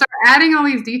start adding all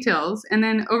these details. And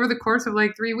then over the course of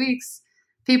like 3 weeks,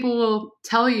 people will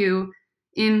tell you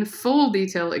in full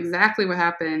detail exactly what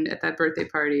happened at that birthday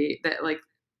party that like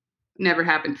never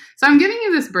happened. So I'm giving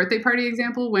you this birthday party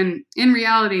example when in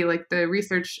reality, like the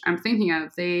research I'm thinking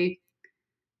of, they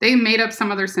made up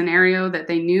some other scenario that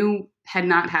they knew had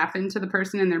not happened to the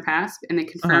person in their past, and they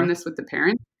confirmed this with the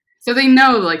parent. So they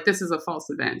know like this is a false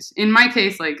event. In my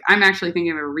case, like I'm actually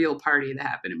thinking of a real party that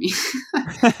happened to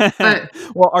me. But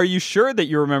well, are you sure that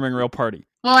you're remembering a real party?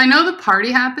 Well, I know the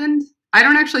party happened. I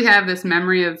don't actually have this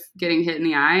memory of getting hit in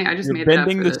the eye. I just made it up.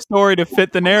 Bending the story to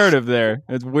fit the narrative there.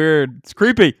 It's weird. It's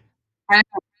creepy.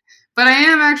 But I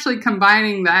am actually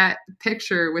combining that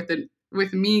picture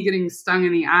with me getting stung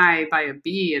in the eye by a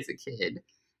bee as a kid.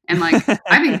 And like,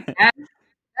 I think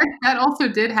that also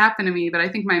did happen to me, but I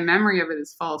think my memory of it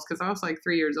is false because I was like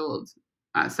 3 years old.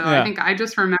 I think I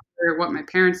just remember what my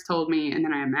parents told me, and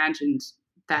then I imagined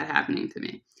that happening to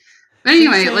me. But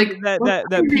anyway, like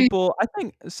that people,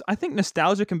 I think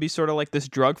nostalgia can be sort of like this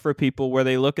drug for people where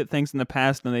they look at things in the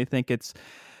past and they think it's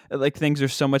like things are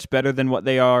so much better than what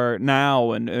they are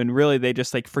now, and really they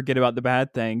just like forget about the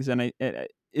bad things. And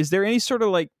is there any sort of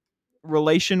like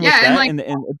relation with that? And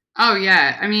oh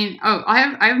yeah, I mean,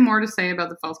 I have more to say about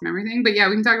the false memory thing, but yeah,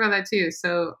 we can talk about that too.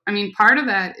 So I mean, part of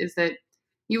that is that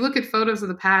you look at photos of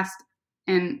the past,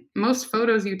 and most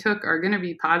photos you took are going to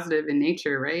be positive in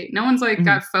nature, right? No one's like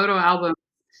got photo albums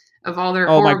of all their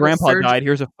horrible my grandpa surgery. died.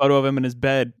 Here's a photo of him in his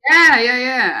bed.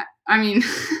 Yeah. I mean,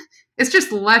 it's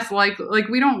just less like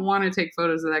we don't want to take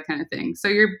photos of that kind of thing. So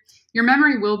your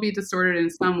memory will be distorted in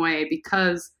some way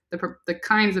because the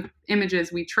kinds of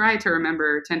images we try to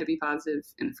remember tend to be positive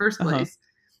in the first place.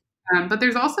 But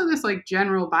there's also this like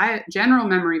general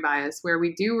memory bias where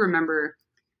we do remember.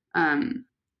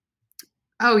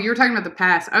 Oh, you were talking about the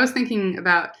past. I was thinking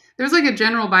about there's like a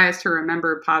general bias to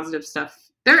remember positive stuff.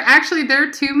 There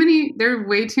are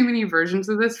way too many versions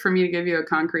of this for me to give you a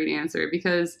concrete answer,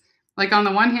 because like on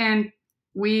the one hand,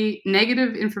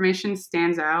 negative information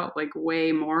stands out like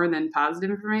way more than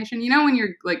positive information. You know, when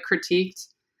you're like critiqued,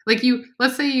 like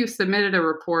let's say you submitted a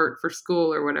report for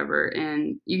school or whatever,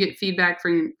 and you get feedback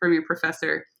from your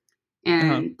professor,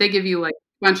 and they give you like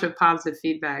a bunch of positive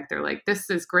feedback. They're like, this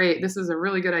is great. This is a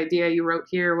really good idea you wrote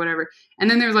here, or whatever.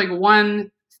 And then there's like one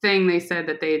thing they said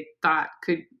that they thought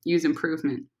could use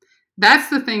improvement. That's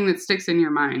the thing that sticks in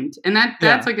your mind. And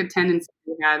that's like a tendency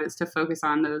we have, is to focus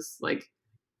on those, like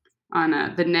on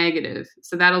the negative.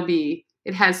 So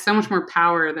it has so much more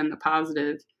power than the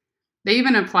positive. They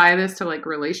even apply this to like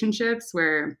relationships,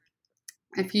 where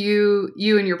if you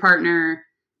and your partner,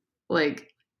 like,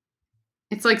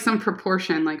 it's like some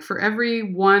proportion, like for every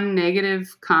one negative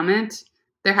comment,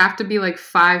 there have to be like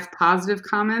 5 positive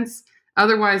comments.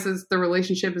 Otherwise, the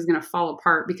relationship is going to fall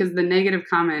apart, because the negative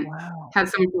comment has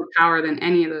so much more power than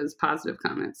any of those positive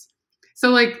comments. So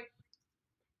like,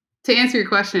 to answer your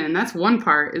question, that's one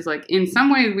part, is like in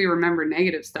some ways we remember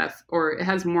negative stuff, or it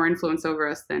has more influence over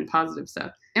us than positive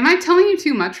stuff. Am I telling you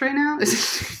too much right now? Is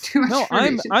this too much? No,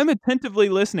 I'm attentively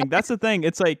listening. That's the thing.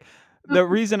 It's like, the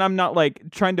reason I'm not like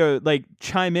trying to like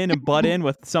chime in and butt in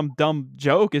with some dumb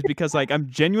joke is because like I'm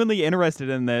genuinely interested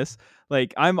in this.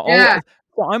 Like I'm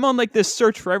on like this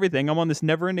search for everything. I'm on this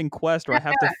never-ending quest where I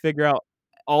have to figure out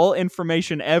all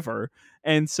information ever.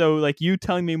 And so like you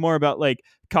telling me more about like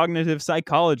cognitive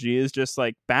psychology is just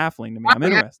like baffling to me. I'm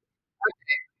interested.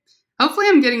 Okay. Hopefully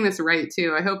I'm getting this right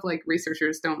too. I hope like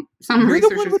researchers don't. You're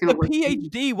researchers the one with the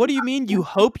PhD. What do you mean you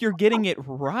hope you're getting it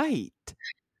right?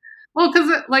 Well,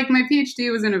 because like my PhD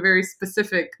was in a very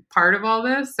specific part of all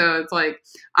this, so it's like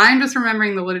I'm just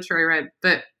remembering the literature I read,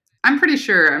 but I'm pretty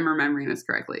sure I'm remembering this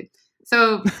correctly.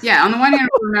 So yeah, on the one hand,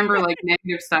 I remember like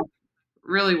negative stuff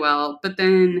really well, but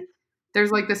then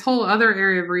there's like this whole other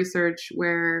area of research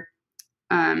where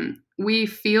we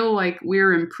feel like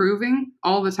we're improving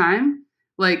all the time.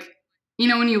 Like, you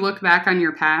know, when you look back on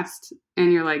your past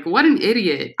and you're like, what an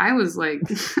idiot. I was like,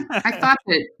 I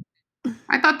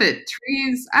thought that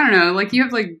trees, I don't know, like you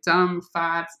have like dumb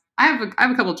thoughts. I have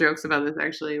a couple jokes about this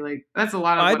actually. Like that's a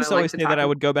lot of. I just always say that I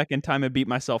would go back in time and beat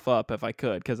myself up if I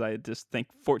could, because I just think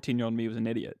 14-year-old me was an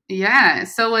idiot. Yeah,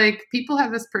 so like people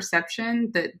have this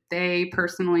perception that they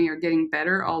personally are getting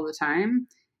better all the time.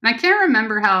 And I can't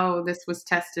remember how this was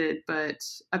tested, but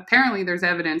apparently there's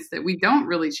evidence that we don't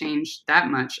really change that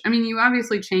much. I mean, you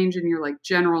obviously change in your like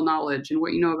general knowledge and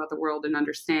what you know about the world and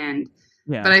understand.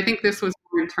 Yeah. But I think this was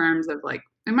more in terms of like,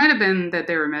 it might have been that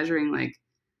they were measuring like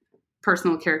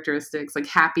personal characteristics, like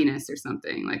happiness or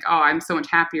something. Like, oh, I'm so much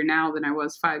happier now than I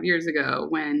was 5 years ago,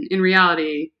 when in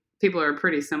reality, people are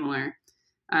pretty similar.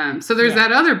 So there's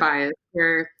that other bias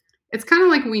where it's kind of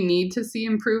like we need to see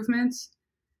improvement,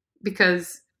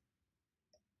 because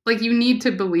like you need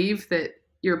to believe that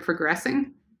you're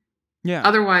progressing. Yeah.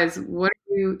 Otherwise, what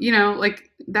are you know, like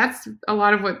that's a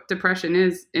lot of what depression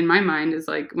is in my mind, is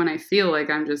like when I feel like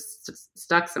I'm just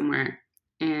stuck somewhere.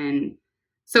 And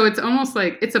so it's almost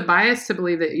like it's a bias to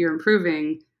believe that you're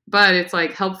improving, but it's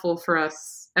like helpful for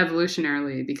us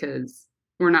evolutionarily, because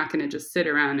we're not going to just sit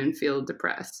around and feel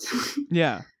depressed.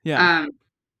 Yeah. Yeah.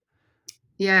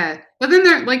 But then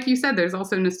there, like you said, there's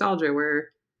also nostalgia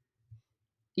where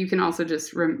you can also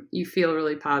just you feel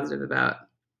really positive about.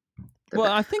 Well,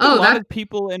 I think a lot of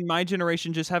people in my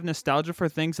generation just have nostalgia for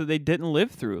things that they didn't live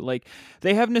through. Like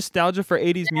they have nostalgia for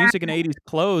 80s music and 80s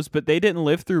clothes, but they didn't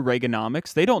live through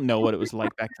Reaganomics. They don't know what it was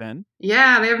like back then.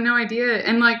 Yeah, they have no idea.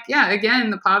 And like, yeah, again,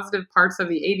 the positive parts of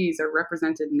the 80s are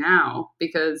represented now,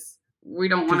 because we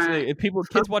don't want to.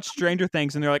 Kids watch Stranger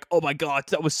Things and they're like, "Oh my god,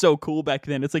 that was so cool back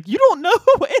then." It's like, you don't know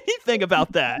anything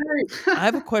about that. I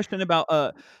have a question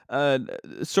about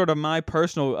sort of my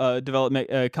personal development,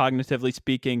 cognitively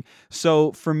speaking.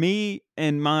 So for me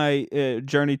and my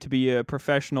journey to be a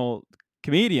professional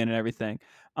comedian and everything,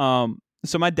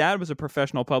 so my dad was a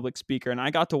professional public speaker, and I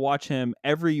got to watch him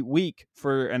every week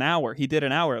for an hour. He did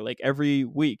an hour like every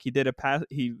week. He did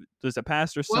he was a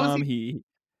pastor.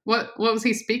 What was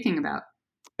he speaking about?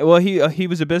 Well, he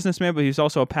was a businessman, but he was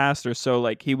also a pastor. So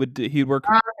like he'd work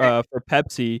for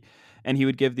Pepsi, and he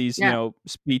would give these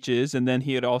speeches, and then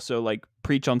he would also like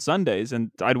preach on Sundays,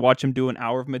 and I'd watch him do an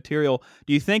hour of material.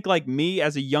 Do you think like me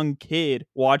as a young kid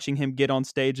watching him get on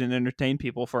stage and entertain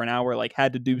people for an hour like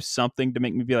had to do something to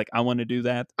make me be like, I want to do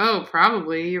that? Oh,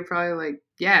 probably. You're probably like,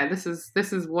 yeah, this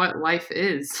is what life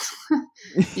is.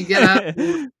 You get up.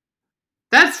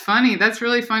 That's funny. That's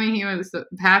really funny. He was a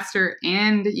pastor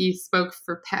and he spoke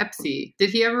for Pepsi. Did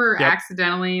he ever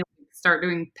accidentally start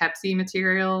doing Pepsi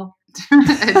material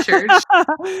at church?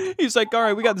 He's like, all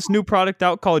right, we got this new product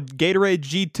out called Gatorade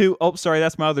G2. Oh, sorry,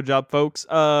 that's my other job, folks.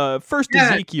 First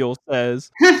Ezekiel says.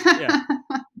 Yeah,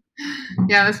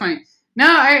 that's funny.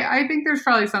 No, I think there's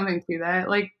probably something to that.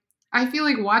 Like, I feel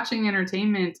like watching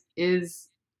entertainment is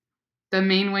the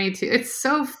main way to. It's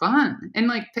so fun. And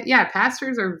like,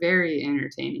 pastors are very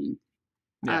entertaining.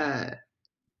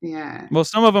 Yeah. Well,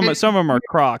 some of them are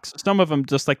crocs. Some of them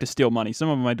just like to steal money. Some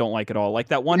of them I don't like at all. Like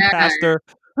that one pastor.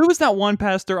 Who was that one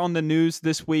pastor on the news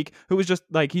this week who was just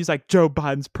like, he's like, Joe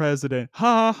Biden's president.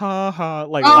 Ha, ha, ha.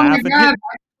 Like laughing. My God.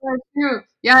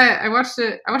 Yeah, I watched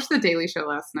it. I watched the Daily Show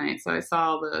last night, so I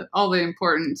saw all the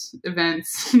important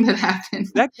events that happened.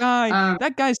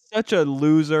 That guy's such a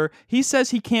loser. He says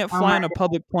he can't fly on a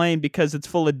public plane because it's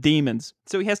full of demons,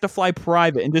 so he has to fly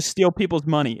private and just steal people's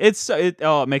money. It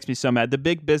makes me so mad. The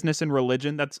big business and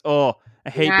religion. I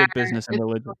hate big business and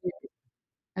religion.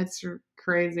 It's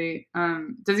crazy.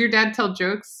 Does your dad tell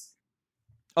jokes?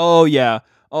 Oh yeah.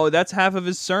 Oh, that's half of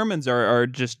his sermons are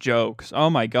just jokes. Oh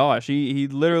my gosh, he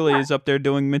literally is up there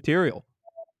doing material.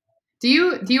 Do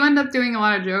you end up doing a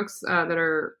lot of jokes that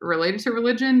are related to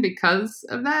religion because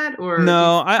of that, or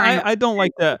no? I don't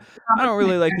like that. I don't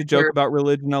really like to joke about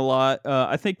religion a lot.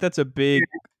 I think that's a big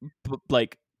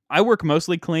like. I work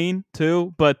mostly clean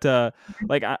too, but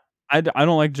like I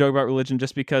don't like to joke about religion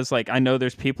just because like I know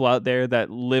there's people out there that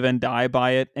live and die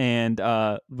by it and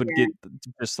would get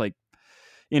just like.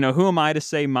 Who am I to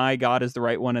say my God is the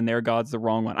right one and their God's the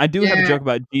wrong one? I do have a joke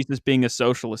about Jesus being a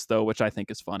socialist, though, which I think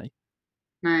is funny.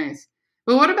 Nice.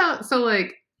 But what about,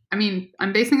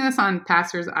 I'm basing this on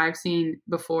pastors I've seen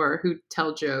before who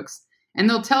tell jokes. And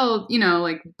they'll tell,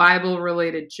 like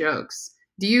Bible-related jokes.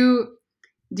 Do you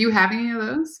have any of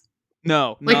those?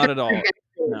 No, not at all.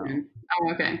 No.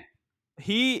 Oh, okay.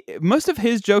 Most of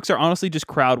his jokes are honestly just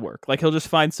crowd work. Like he'll just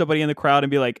find somebody in the crowd and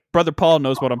be like, Brother Paul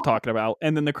knows what I'm talking about.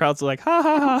 And then the crowd's like, ha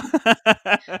ha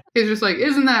ha. He's just like,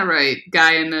 isn't that right?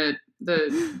 Guy in the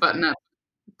button up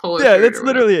polo shirt. Yeah, that's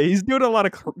literally it. He's doing a lot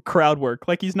of crowd work.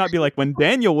 Like he's not be like when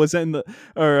Daniel was in the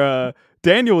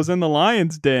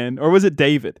lion's den, or was it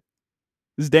David?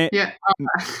 Yeah,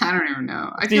 I don't even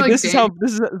know. I feel like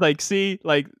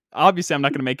obviously I'm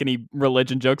not going to make any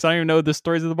religion jokes. I don't even know the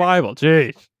stories of the Bible.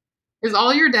 Jeez. Is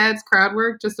all your dad's crowd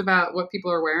work just about what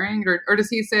people are wearing? Or does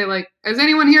he say, like, is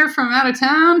anyone here from out of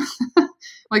town?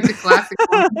 Like the classic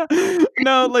one?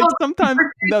 No, like sometimes,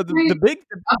 no, the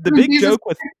big joke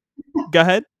with, go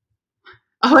ahead.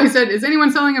 Oh, I said, is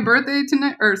anyone celebrating a birthday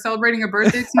tonight or celebrating a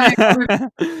birthday tonight?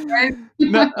 Right?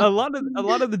 No, a lot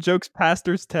of the jokes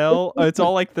pastors tell, it's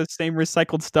all like the same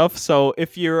recycled stuff. So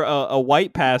if you're a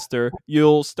white pastor,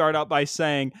 you'll start out by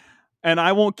saying, and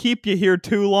I won't keep you here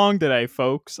too long today,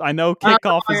 folks. I know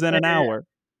kickoff is in an hour.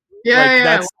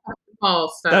 Yeah,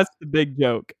 that's the big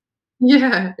joke.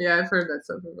 Yeah, I've heard that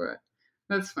stuff before.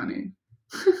 That's funny.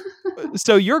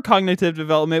 So your cognitive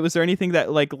development, was there anything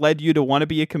that like led you to want to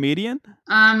be a comedian?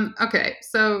 Okay,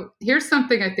 so here's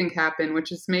something I think happened,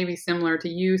 which is maybe similar to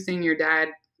you seeing your dad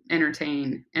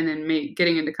entertain and then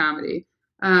getting into comedy.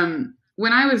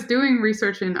 When I was doing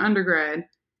research in undergrad,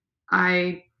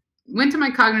 I went to my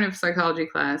cognitive psychology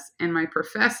class, and my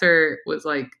professor was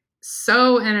like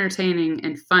so entertaining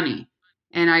and funny.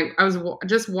 And I was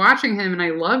just watching him and I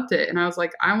loved it. And I was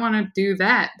like, I want to do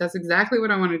that. That's exactly what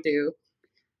I want to do.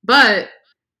 But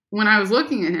when I was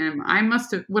looking at him,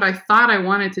 what I thought I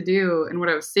wanted to do and what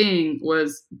I was seeing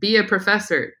was be a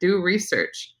professor, do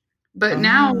research. But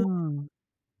now,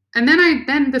 and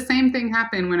then the same thing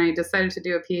happened when I decided to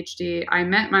do a PhD. I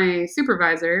met my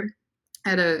supervisor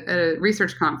at a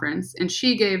research conference, and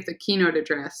she gave the keynote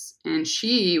address, and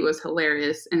she was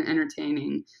hilarious and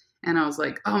entertaining. and I was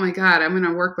like, oh my God, I'm going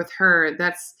to work with her.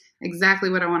 That's exactly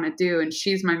what I want to do. And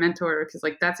she's my mentor because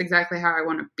like, that's exactly how I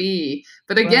want to be.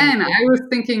 But again, right. I was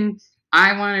thinking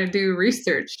I want to do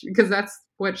research because that's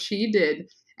what she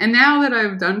did. And now that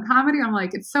I've done comedy, I'm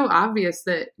like, it's so obvious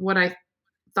that what I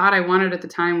thought I wanted at the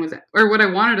time was, or what I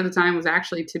wanted at the time was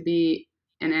actually to be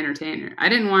an entertainer. I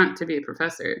didn't want to be a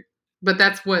professor, but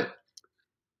that's what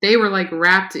they were like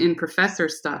wrapped in professor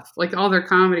stuff. Like all their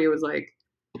comedy was like,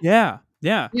 yeah.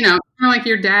 Yeah. You know, kind of like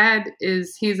your dad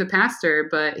he's a pastor,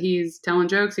 but he's telling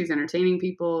jokes, he's entertaining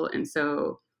people. And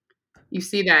so you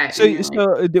see that.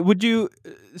 So would you,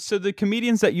 so the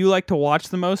comedians that you like to watch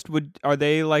the most, are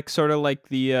they like sort of like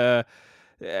the,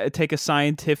 take a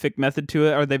scientific method to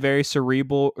it? Are they very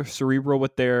cerebral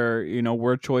with their,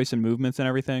 word choice and movements and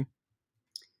everything?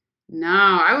 No,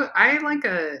 I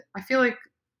feel like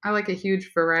I like a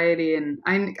huge variety, and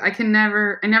I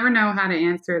never know how to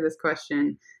answer this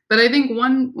question. But I think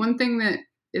one thing that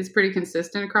is pretty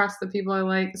consistent across the people I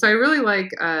like. So I really like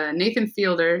Nathan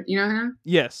Fielder. You know him?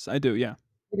 Yes, I do. Yeah.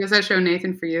 Because that show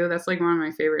Nathan For You, that's like one of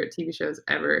my favorite TV shows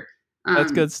ever.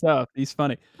 That's good stuff. He's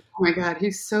funny. Oh my God,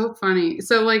 he's so funny.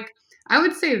 So like, I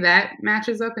would say that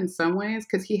matches up in some ways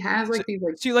because he has like these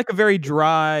like. So you like a very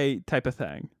dry type of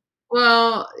thing.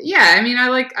 Well, yeah. I mean,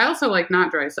 I also like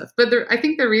not dry stuff, but I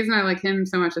think the reason I like him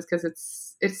so much is because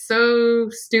it's so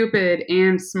stupid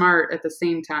and smart at the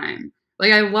same time.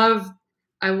 Like I love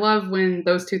when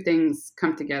those two things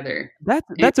come together.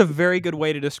 That's a very good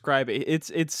way to describe it.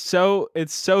 It's so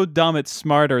dumb it's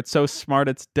smart, or it's so smart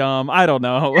it's dumb. I don't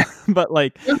know, but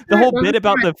like the whole bit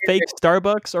about the fake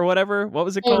Starbucks or whatever. What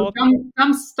was it called?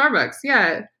 Dumb Starbucks.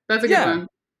 Yeah, that's a good one.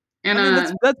 And I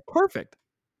mean, that's perfect.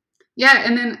 Yeah,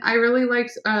 and then I really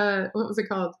liked what was it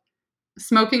called?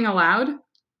 Smoking Aloud.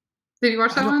 Did you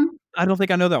watch that one? I don't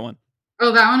think I know that one.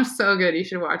 Oh, that one is so good. You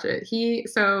should watch it.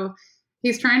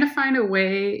 He's trying to find a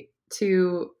way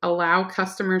to allow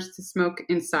customers to smoke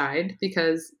inside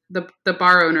because the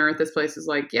bar owner at this place is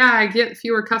like, yeah, I get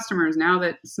fewer customers now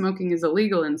that smoking is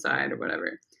illegal inside or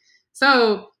whatever.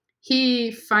 So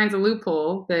he finds a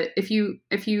loophole that if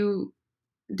you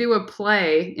do a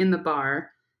play in the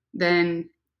bar, then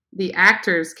the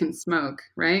actors can smoke,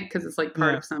 right? Because it's like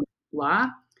part of some law.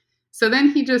 So then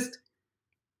he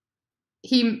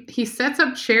sets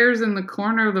up chairs in the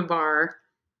corner of the bar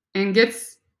and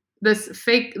gets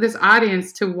this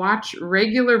audience to watch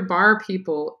regular bar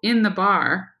people in the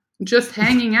bar just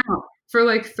hanging out for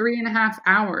like 3.5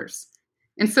 hours.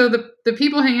 And so the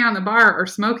people hanging out in the bar are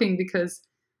smoking because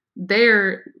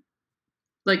they're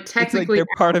like technically they're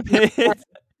part of it.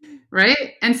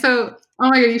 Right? And so, oh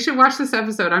my God, you should watch this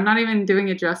episode. I'm not even doing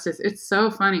it justice. It's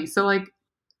so funny. So like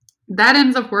that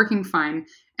ends up working fine.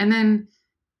 And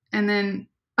then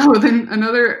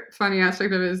another funny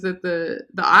aspect of it is that the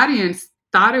audience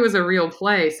thought it was a real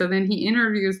play. So then he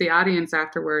interviews the audience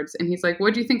afterwards and he's like,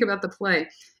 what do you think about the play?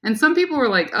 And some people were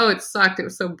like, oh, it sucked. It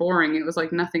was so boring. It was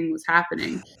like nothing was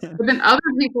happening. But then other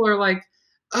people are like,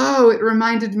 oh, it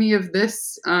reminded me of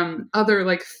this other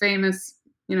like famous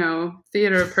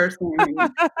theater person.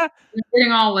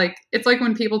 Getting all like, it's like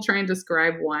when people try and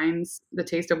describe wines, the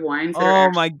taste of wines. Oh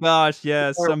my gosh,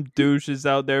 yes, some douches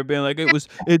out there being like,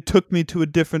 it took me to a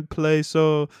different place.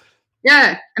 So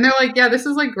yeah, and they're like, yeah, this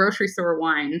is like grocery store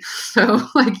wine. So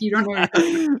like, you don't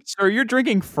know. So you're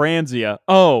drinking Franzia.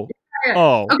 Oh, yeah.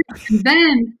 Oh. Okay. And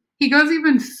then he goes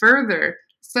even further.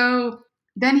 So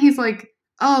then he's like,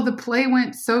 oh, the play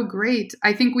went so great.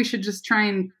 I think we should just try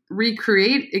and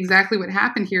recreate exactly what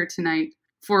happened here tonight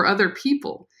for other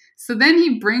people. So then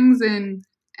he brings in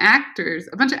a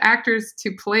bunch of actors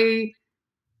to play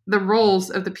the roles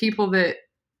of the people that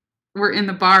were in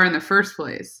the bar in the first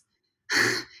place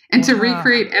and to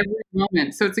recreate every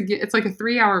moment. So it's like a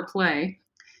 3-hour play.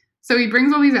 So he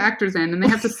brings all these actors in and they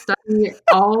have to study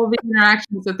all the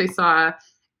interactions that they saw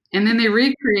and then they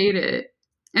recreate it.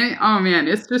 And oh man,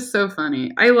 it's just so funny.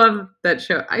 I love that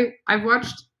show. I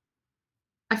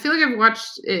feel like I've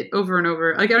watched it over and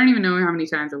over. Like I don't even know how many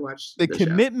times I've watched the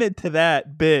commitment to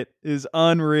that bit is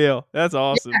unreal. That's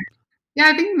awesome. Yeah,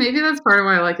 I think maybe that's part of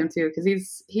why I like him too,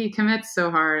 because he commits so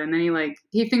hard and then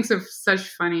he thinks of such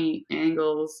funny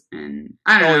angles and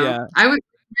I don't know. Yeah.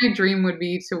 My dream would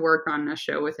be to work on a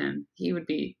show with him. He would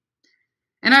be.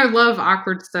 And I love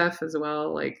awkward stuff as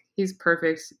well. Like he's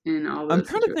perfect in all those. I'm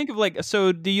trying to think of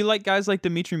so do you like guys like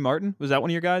Demetri Martin? Was that one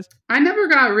of your guys? I never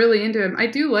got really into him. I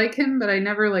do like him, but I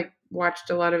never watched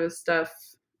a lot of his stuff.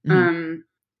 Mm-hmm.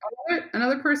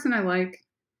 Another person I like,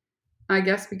 I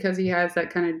guess because he has that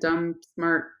kind of dumb,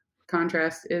 smart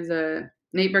contrast is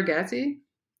Nate Bargatze.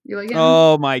 You're like, yeah.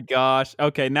 Oh my gosh.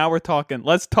 Okay, now we're talking.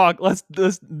 Let's talk. Let's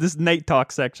this Nate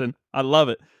talk section. I love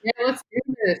it. Yeah, let's do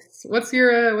this. What's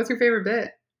your favorite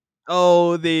bit?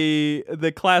 Oh,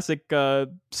 the classic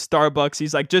Starbucks.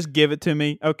 He's like, just give it to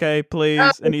me, okay,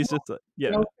 please. And he's just yeah.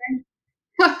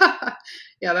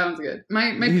 Yeah, that one's good.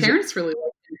 My He's parents really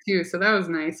liked him too, so that was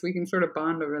nice. We can sort of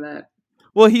bond over that.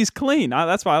 well, he's clean.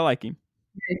 That's why I like him.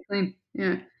 Yeah, he's clean.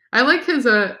 Yeah. I like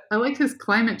his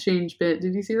climate change bit.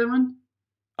 Did you see that one?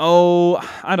 Oh,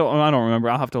 I don't remember.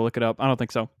 I'll have to look it up. I don't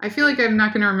think so. I feel like I'm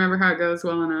not going to remember how it goes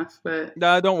well enough, but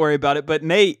Don't worry about it. But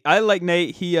Nate, I like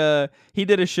Nate. He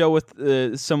did a show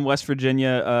with some West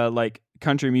Virginia like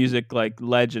country music like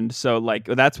legend. So like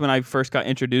that's when I first got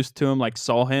introduced to him. Like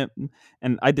saw him,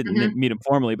 and I didn't meet him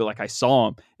formally, but like I saw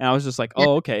him, and I was just like,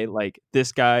 oh okay, like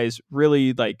this guy's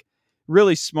really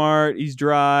smart. He's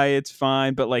dry. It's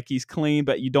fine, but like he's clean.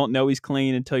 But you don't know he's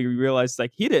clean until you realize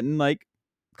like he didn't like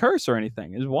curse or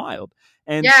anything. It's wild.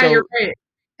 And yeah, so you're right.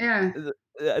 Yeah.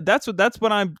 that's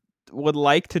what I would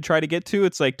like to try to get to.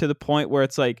 It's like to the point where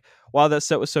it's like, wow, that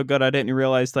set was so good, I didn't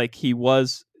realize like he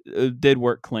was did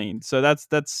work clean. So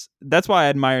that's why I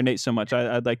admire Nate so much.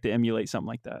 I'd like to emulate something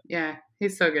like that. Yeah,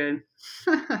 he's so good.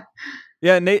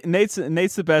 Yeah, Nate's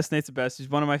the best. Nate's the best. He's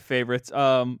one of my favorites.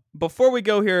 Before we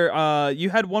go here,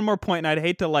 you had one more point, and I'd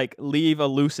hate to like leave a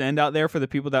loose end out there for the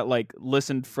people that like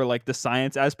listened for like the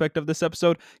science aspect of this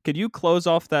episode. Could you close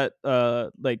off that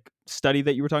like study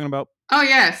that you were talking about? Oh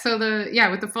yeah, so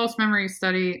with the false memory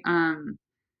study,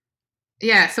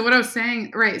 yeah. So what I was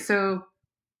saying, right? So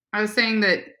I was saying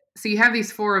that so you have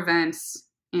these 4 events,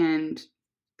 and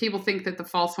people think that the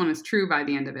false one is true by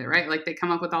the end of it, right? Like they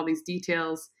come up with all these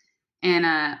details,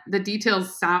 and the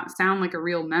details sound like a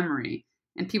real memory,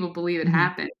 and people believe it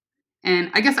happened.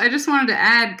 And I guess I just wanted to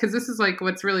add, because this is like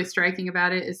what's really striking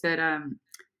about it is that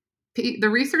the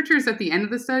researchers at the end of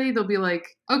the study, they'll be like,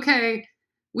 okay,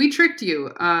 we tricked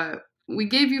you. We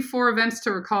gave you 4 events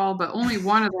to recall, but only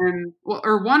one of them,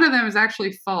 or one of them is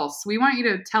actually false. We want you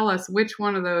to tell us which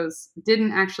one of those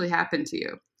didn't actually happen to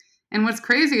you. And what's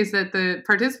crazy is that the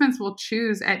participants will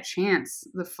choose at chance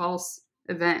the false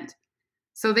event.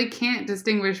 So they can't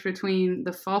distinguish between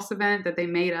the false event that they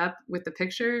made up with the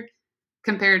picture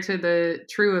compared to the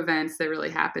true events that really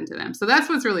happened to them. So that's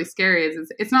what's really scary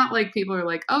is it's not like people are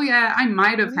like, oh yeah, I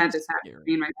might have had this happen to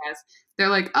me in my past. They're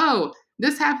like, oh,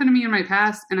 this happened to me in my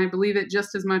past, and I believe it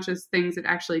just as much as things that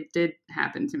actually did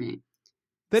happen to me.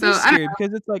 That is scary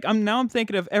because it's like I'm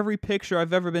thinking of every picture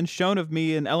I've ever been shown of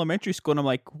me in elementary school, and I'm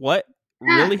like, what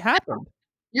really happened?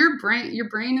 Your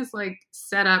brain is like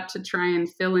set up to try and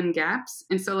fill in gaps,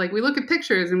 and so like we look at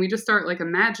pictures and we just start like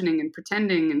imagining and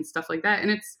pretending and stuff like that, and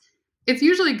it's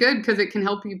usually good because it can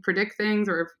help you predict things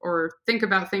or think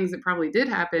about things that probably did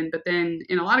happen. But then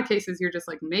in a lot of cases, you're just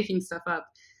like making stuff up.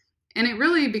 And it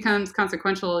really becomes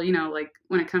consequential, like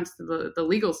when it comes to the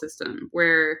legal system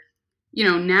where,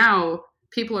 now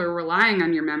people are relying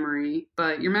on your memory,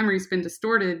 but your memory's been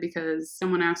distorted because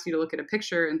someone asked you to look at a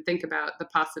picture and think about the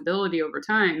possibility over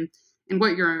time. And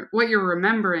what you're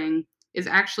remembering is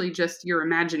actually just your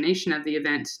imagination of the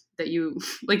event that you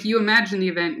like you imagined the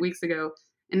event weeks ago,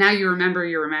 and now you remember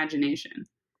your imagination.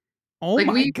 Oh like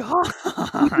my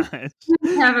god.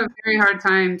 We have a very hard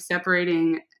time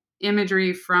separating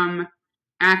imagery from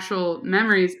actual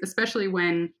memories, especially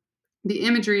when the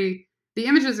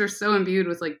images are so imbued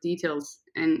with like details.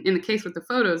 And in the case with the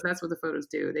photos, that's what the photos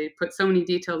do. They put so many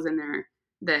details in there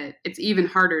that it's even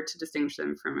harder to distinguish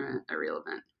them from a real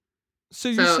event. So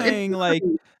you're saying like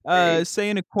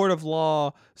say in a court of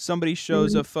law somebody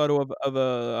shows a photo of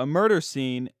a murder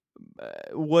scene,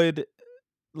 would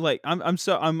like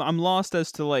I'm lost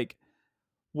as to like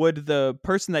would the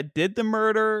person that did the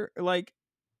murder like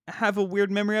have a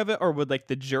weird memory of it, or would like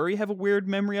the jury have a weird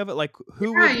memory of it? Like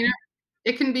who would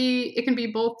it can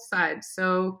be both sides.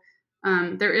 So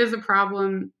there is a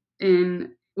problem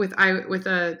with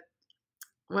a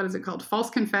what is it called, false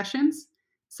confessions.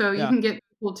 So you can get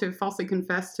people to falsely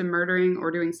confess to murdering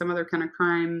or doing some other kind of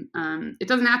crime. It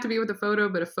doesn't have to be with a photo,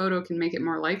 but a photo can make it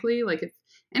more likely. Like if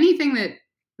anything that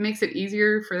makes it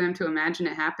easier for them to imagine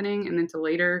it happening and then to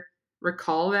later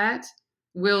recall that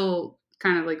will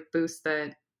kind of like boost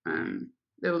that.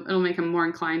 It'll make them more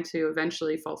inclined to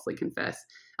eventually falsely confess.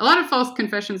 A lot of false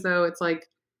confessions, though, it's like,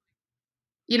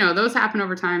 those happen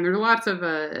over time. There's lots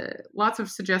of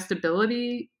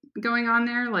suggestibility going on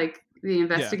there, like the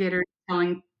investigator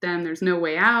telling them there's no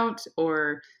way out,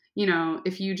 or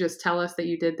if you just tell us that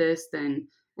you did this, then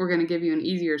we're going to give you an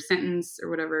easier sentence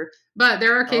or whatever. But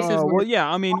there are cases where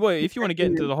I mean, if you want to get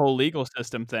into the whole legal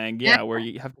system thing, where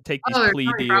you have to take these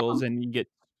plea deals and you get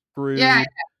screwed. Yeah.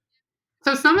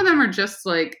 So some of them are just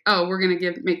like, oh, we're going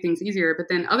to make things easier. But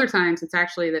then other times it's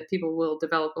actually that people will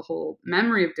develop a whole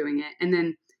memory of doing it. And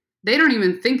then they don't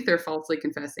even think they're falsely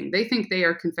confessing. They think they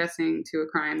are confessing to a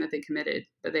crime that they committed,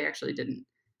 but they actually didn't.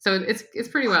 So it's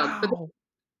pretty wild. But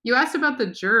you asked about the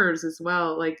jurors as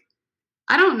well. Like,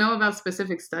 I don't know about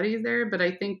specific studies there, but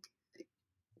I think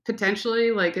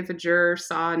potentially, like, if a juror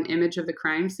saw an image of the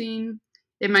crime scene,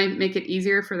 it might make it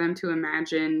easier for them to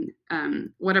imagine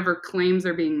whatever claims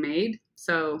are being made.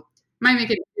 So it might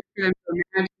make it easier for them to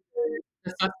imagine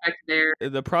the suspect there.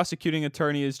 The prosecuting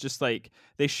attorney is just like,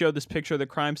 they show this picture of the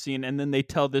crime scene and then they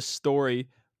tell this story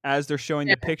as they're showing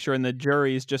the picture, and the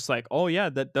jury is just like, oh yeah,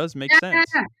 that does make sense.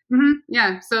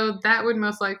 Yeah, so that would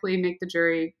most likely make the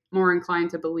jury more inclined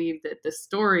to believe that the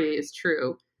story is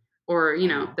true, or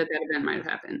that event might have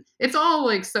happened. It's all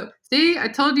like, so see, I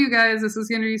told you guys this was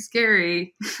going to be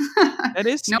scary. That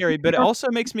is scary, but it also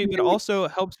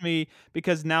helps me,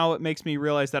 because now it makes me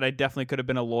realize that I definitely could have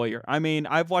been a lawyer. I mean,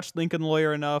 I've watched Lincoln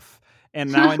Lawyer enough,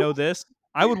 and now I know this.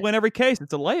 I would win every case.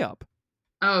 It's a layup.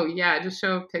 Oh yeah, just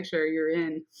show a picture, you're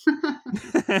in.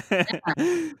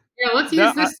 Yeah, let's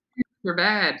use this for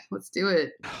bad. Let's do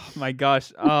it. Oh my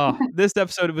gosh. Oh, this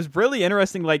episode was really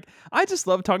interesting. Like, I just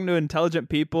love talking to intelligent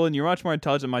people, and you're much more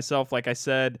intelligent than myself, like I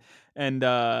said. And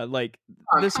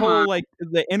this whole like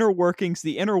the inner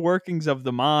workings of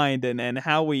the mind, and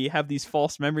how we have these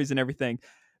false memories and everything.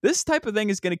 This type of thing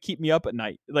is going to keep me up at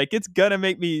night. Like, it's going to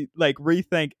make me like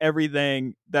rethink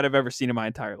everything that I've ever seen in my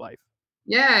entire life.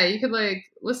 Yeah, you could like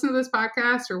listen to this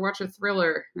podcast or watch a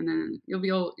thriller, and then you'll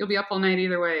be up all night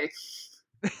either way.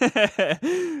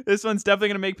 This one's definitely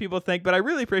going to make people think, but I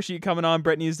really appreciate you coming on,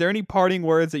 Brittany. Is there any parting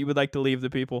words that you would like to leave the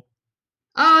people?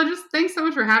 Oh, just thanks so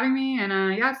much for having me. And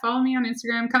yeah, follow me on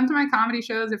Instagram. Come to my comedy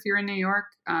shows if you're in New York.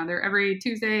 They're every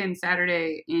Tuesday and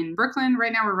Saturday in Brooklyn.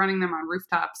 Right now we're running them on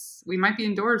rooftops. We might be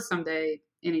indoors someday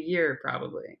in a year,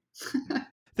 probably.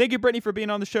 Thank you, Brittany, for being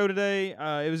on the show today.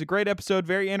 It was a great episode,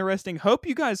 very interesting. Hope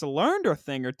you guys learned a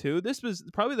thing or two. This was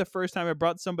probably the first time I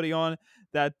brought somebody on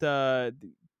that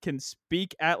can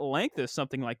speak at length of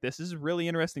something like this. This is really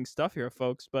interesting stuff here,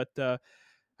 folks. But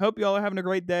hope you all are having a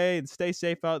great day and stay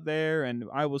safe out there. And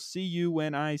I will see you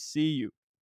when I see you.